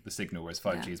broadly the signal, whereas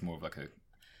 5G is more of like a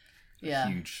Yeah.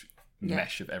 huge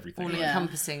mesh of everything. All right?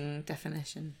 encompassing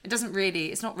definition. It's not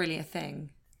really a thing.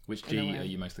 Which in a G way. are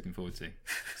you most looking forward to?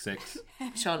 6?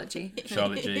 Charlotte G.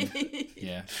 Charlotte G.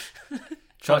 Yeah.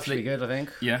 That should be good, I think.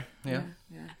 Yeah. Yeah.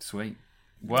 Sweet.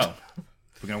 Well,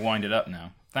 we're going to wind it up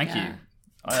now. Thank you.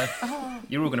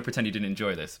 You're all going to pretend you didn't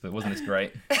enjoy this, but wasn't this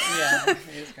great? Yeah, it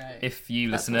is great. If you,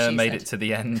 That's what listener, she made said. it to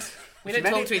the end, We don't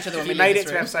talk to each other when If we you made leave it this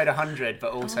to room. episode 100,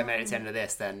 but also made it to the end of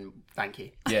this, then thank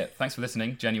you. yeah, thanks for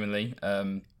listening, genuinely.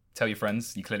 Tell your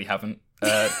friends, you clearly haven't,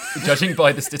 judging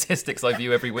by the statistics I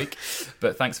view every week.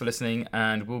 But thanks for listening,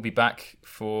 and we'll be back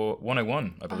for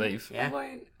 101, I believe. Yeah.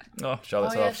 Oh,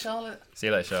 Charlotte's Oh yeah, off. Charlotte. See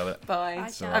you later, Charlotte. Bye. Bye,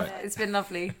 all Charlotte. right. It's been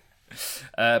lovely.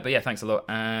 But yeah, thanks a lot,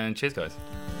 and cheers, guys.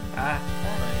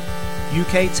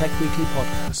 UK Tech Weekly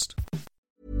Podcast.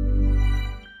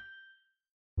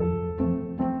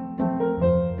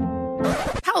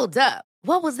 Hold up.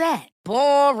 What was that?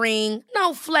 Boring.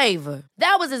 No flavor.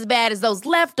 That was as bad as those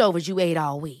leftovers you ate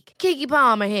all week. Keke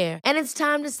Palmer here, and it's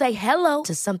time to say hello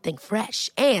to something fresh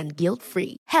and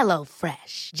guilt-free. Hello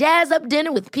Fresh. Jazz up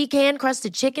dinner with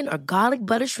pecan-crusted chicken or garlic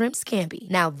butter shrimp scampi.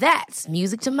 Now that's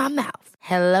music to my mouth.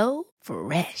 Hello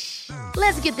Fresh.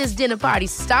 Let's get this dinner party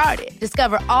started.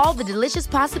 Discover all the delicious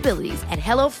possibilities at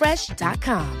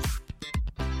hellofresh.com.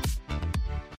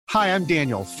 Hi, I'm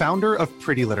Daniel, founder of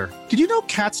Pretty Litter. Did you know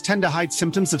cats tend to hide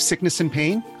symptoms of sickness and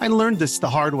pain? I learned this the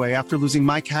hard way after losing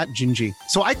my cat, Gingy.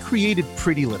 So I created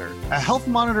Pretty Litter, a health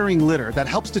monitoring litter that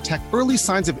helps detect early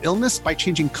signs of illness by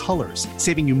changing colors,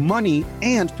 saving you money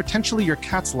and potentially your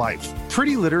cat's life.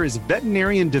 Pretty Litter is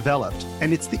veterinarian developed,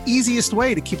 and it's the easiest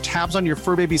way to keep tabs on your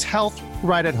fur baby's health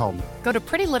right at home. Go to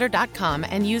prettylitter.com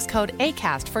and use code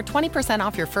ACAST for 20%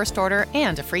 off your first order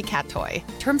and a free cat toy.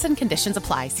 Terms and conditions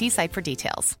apply. See site for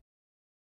details.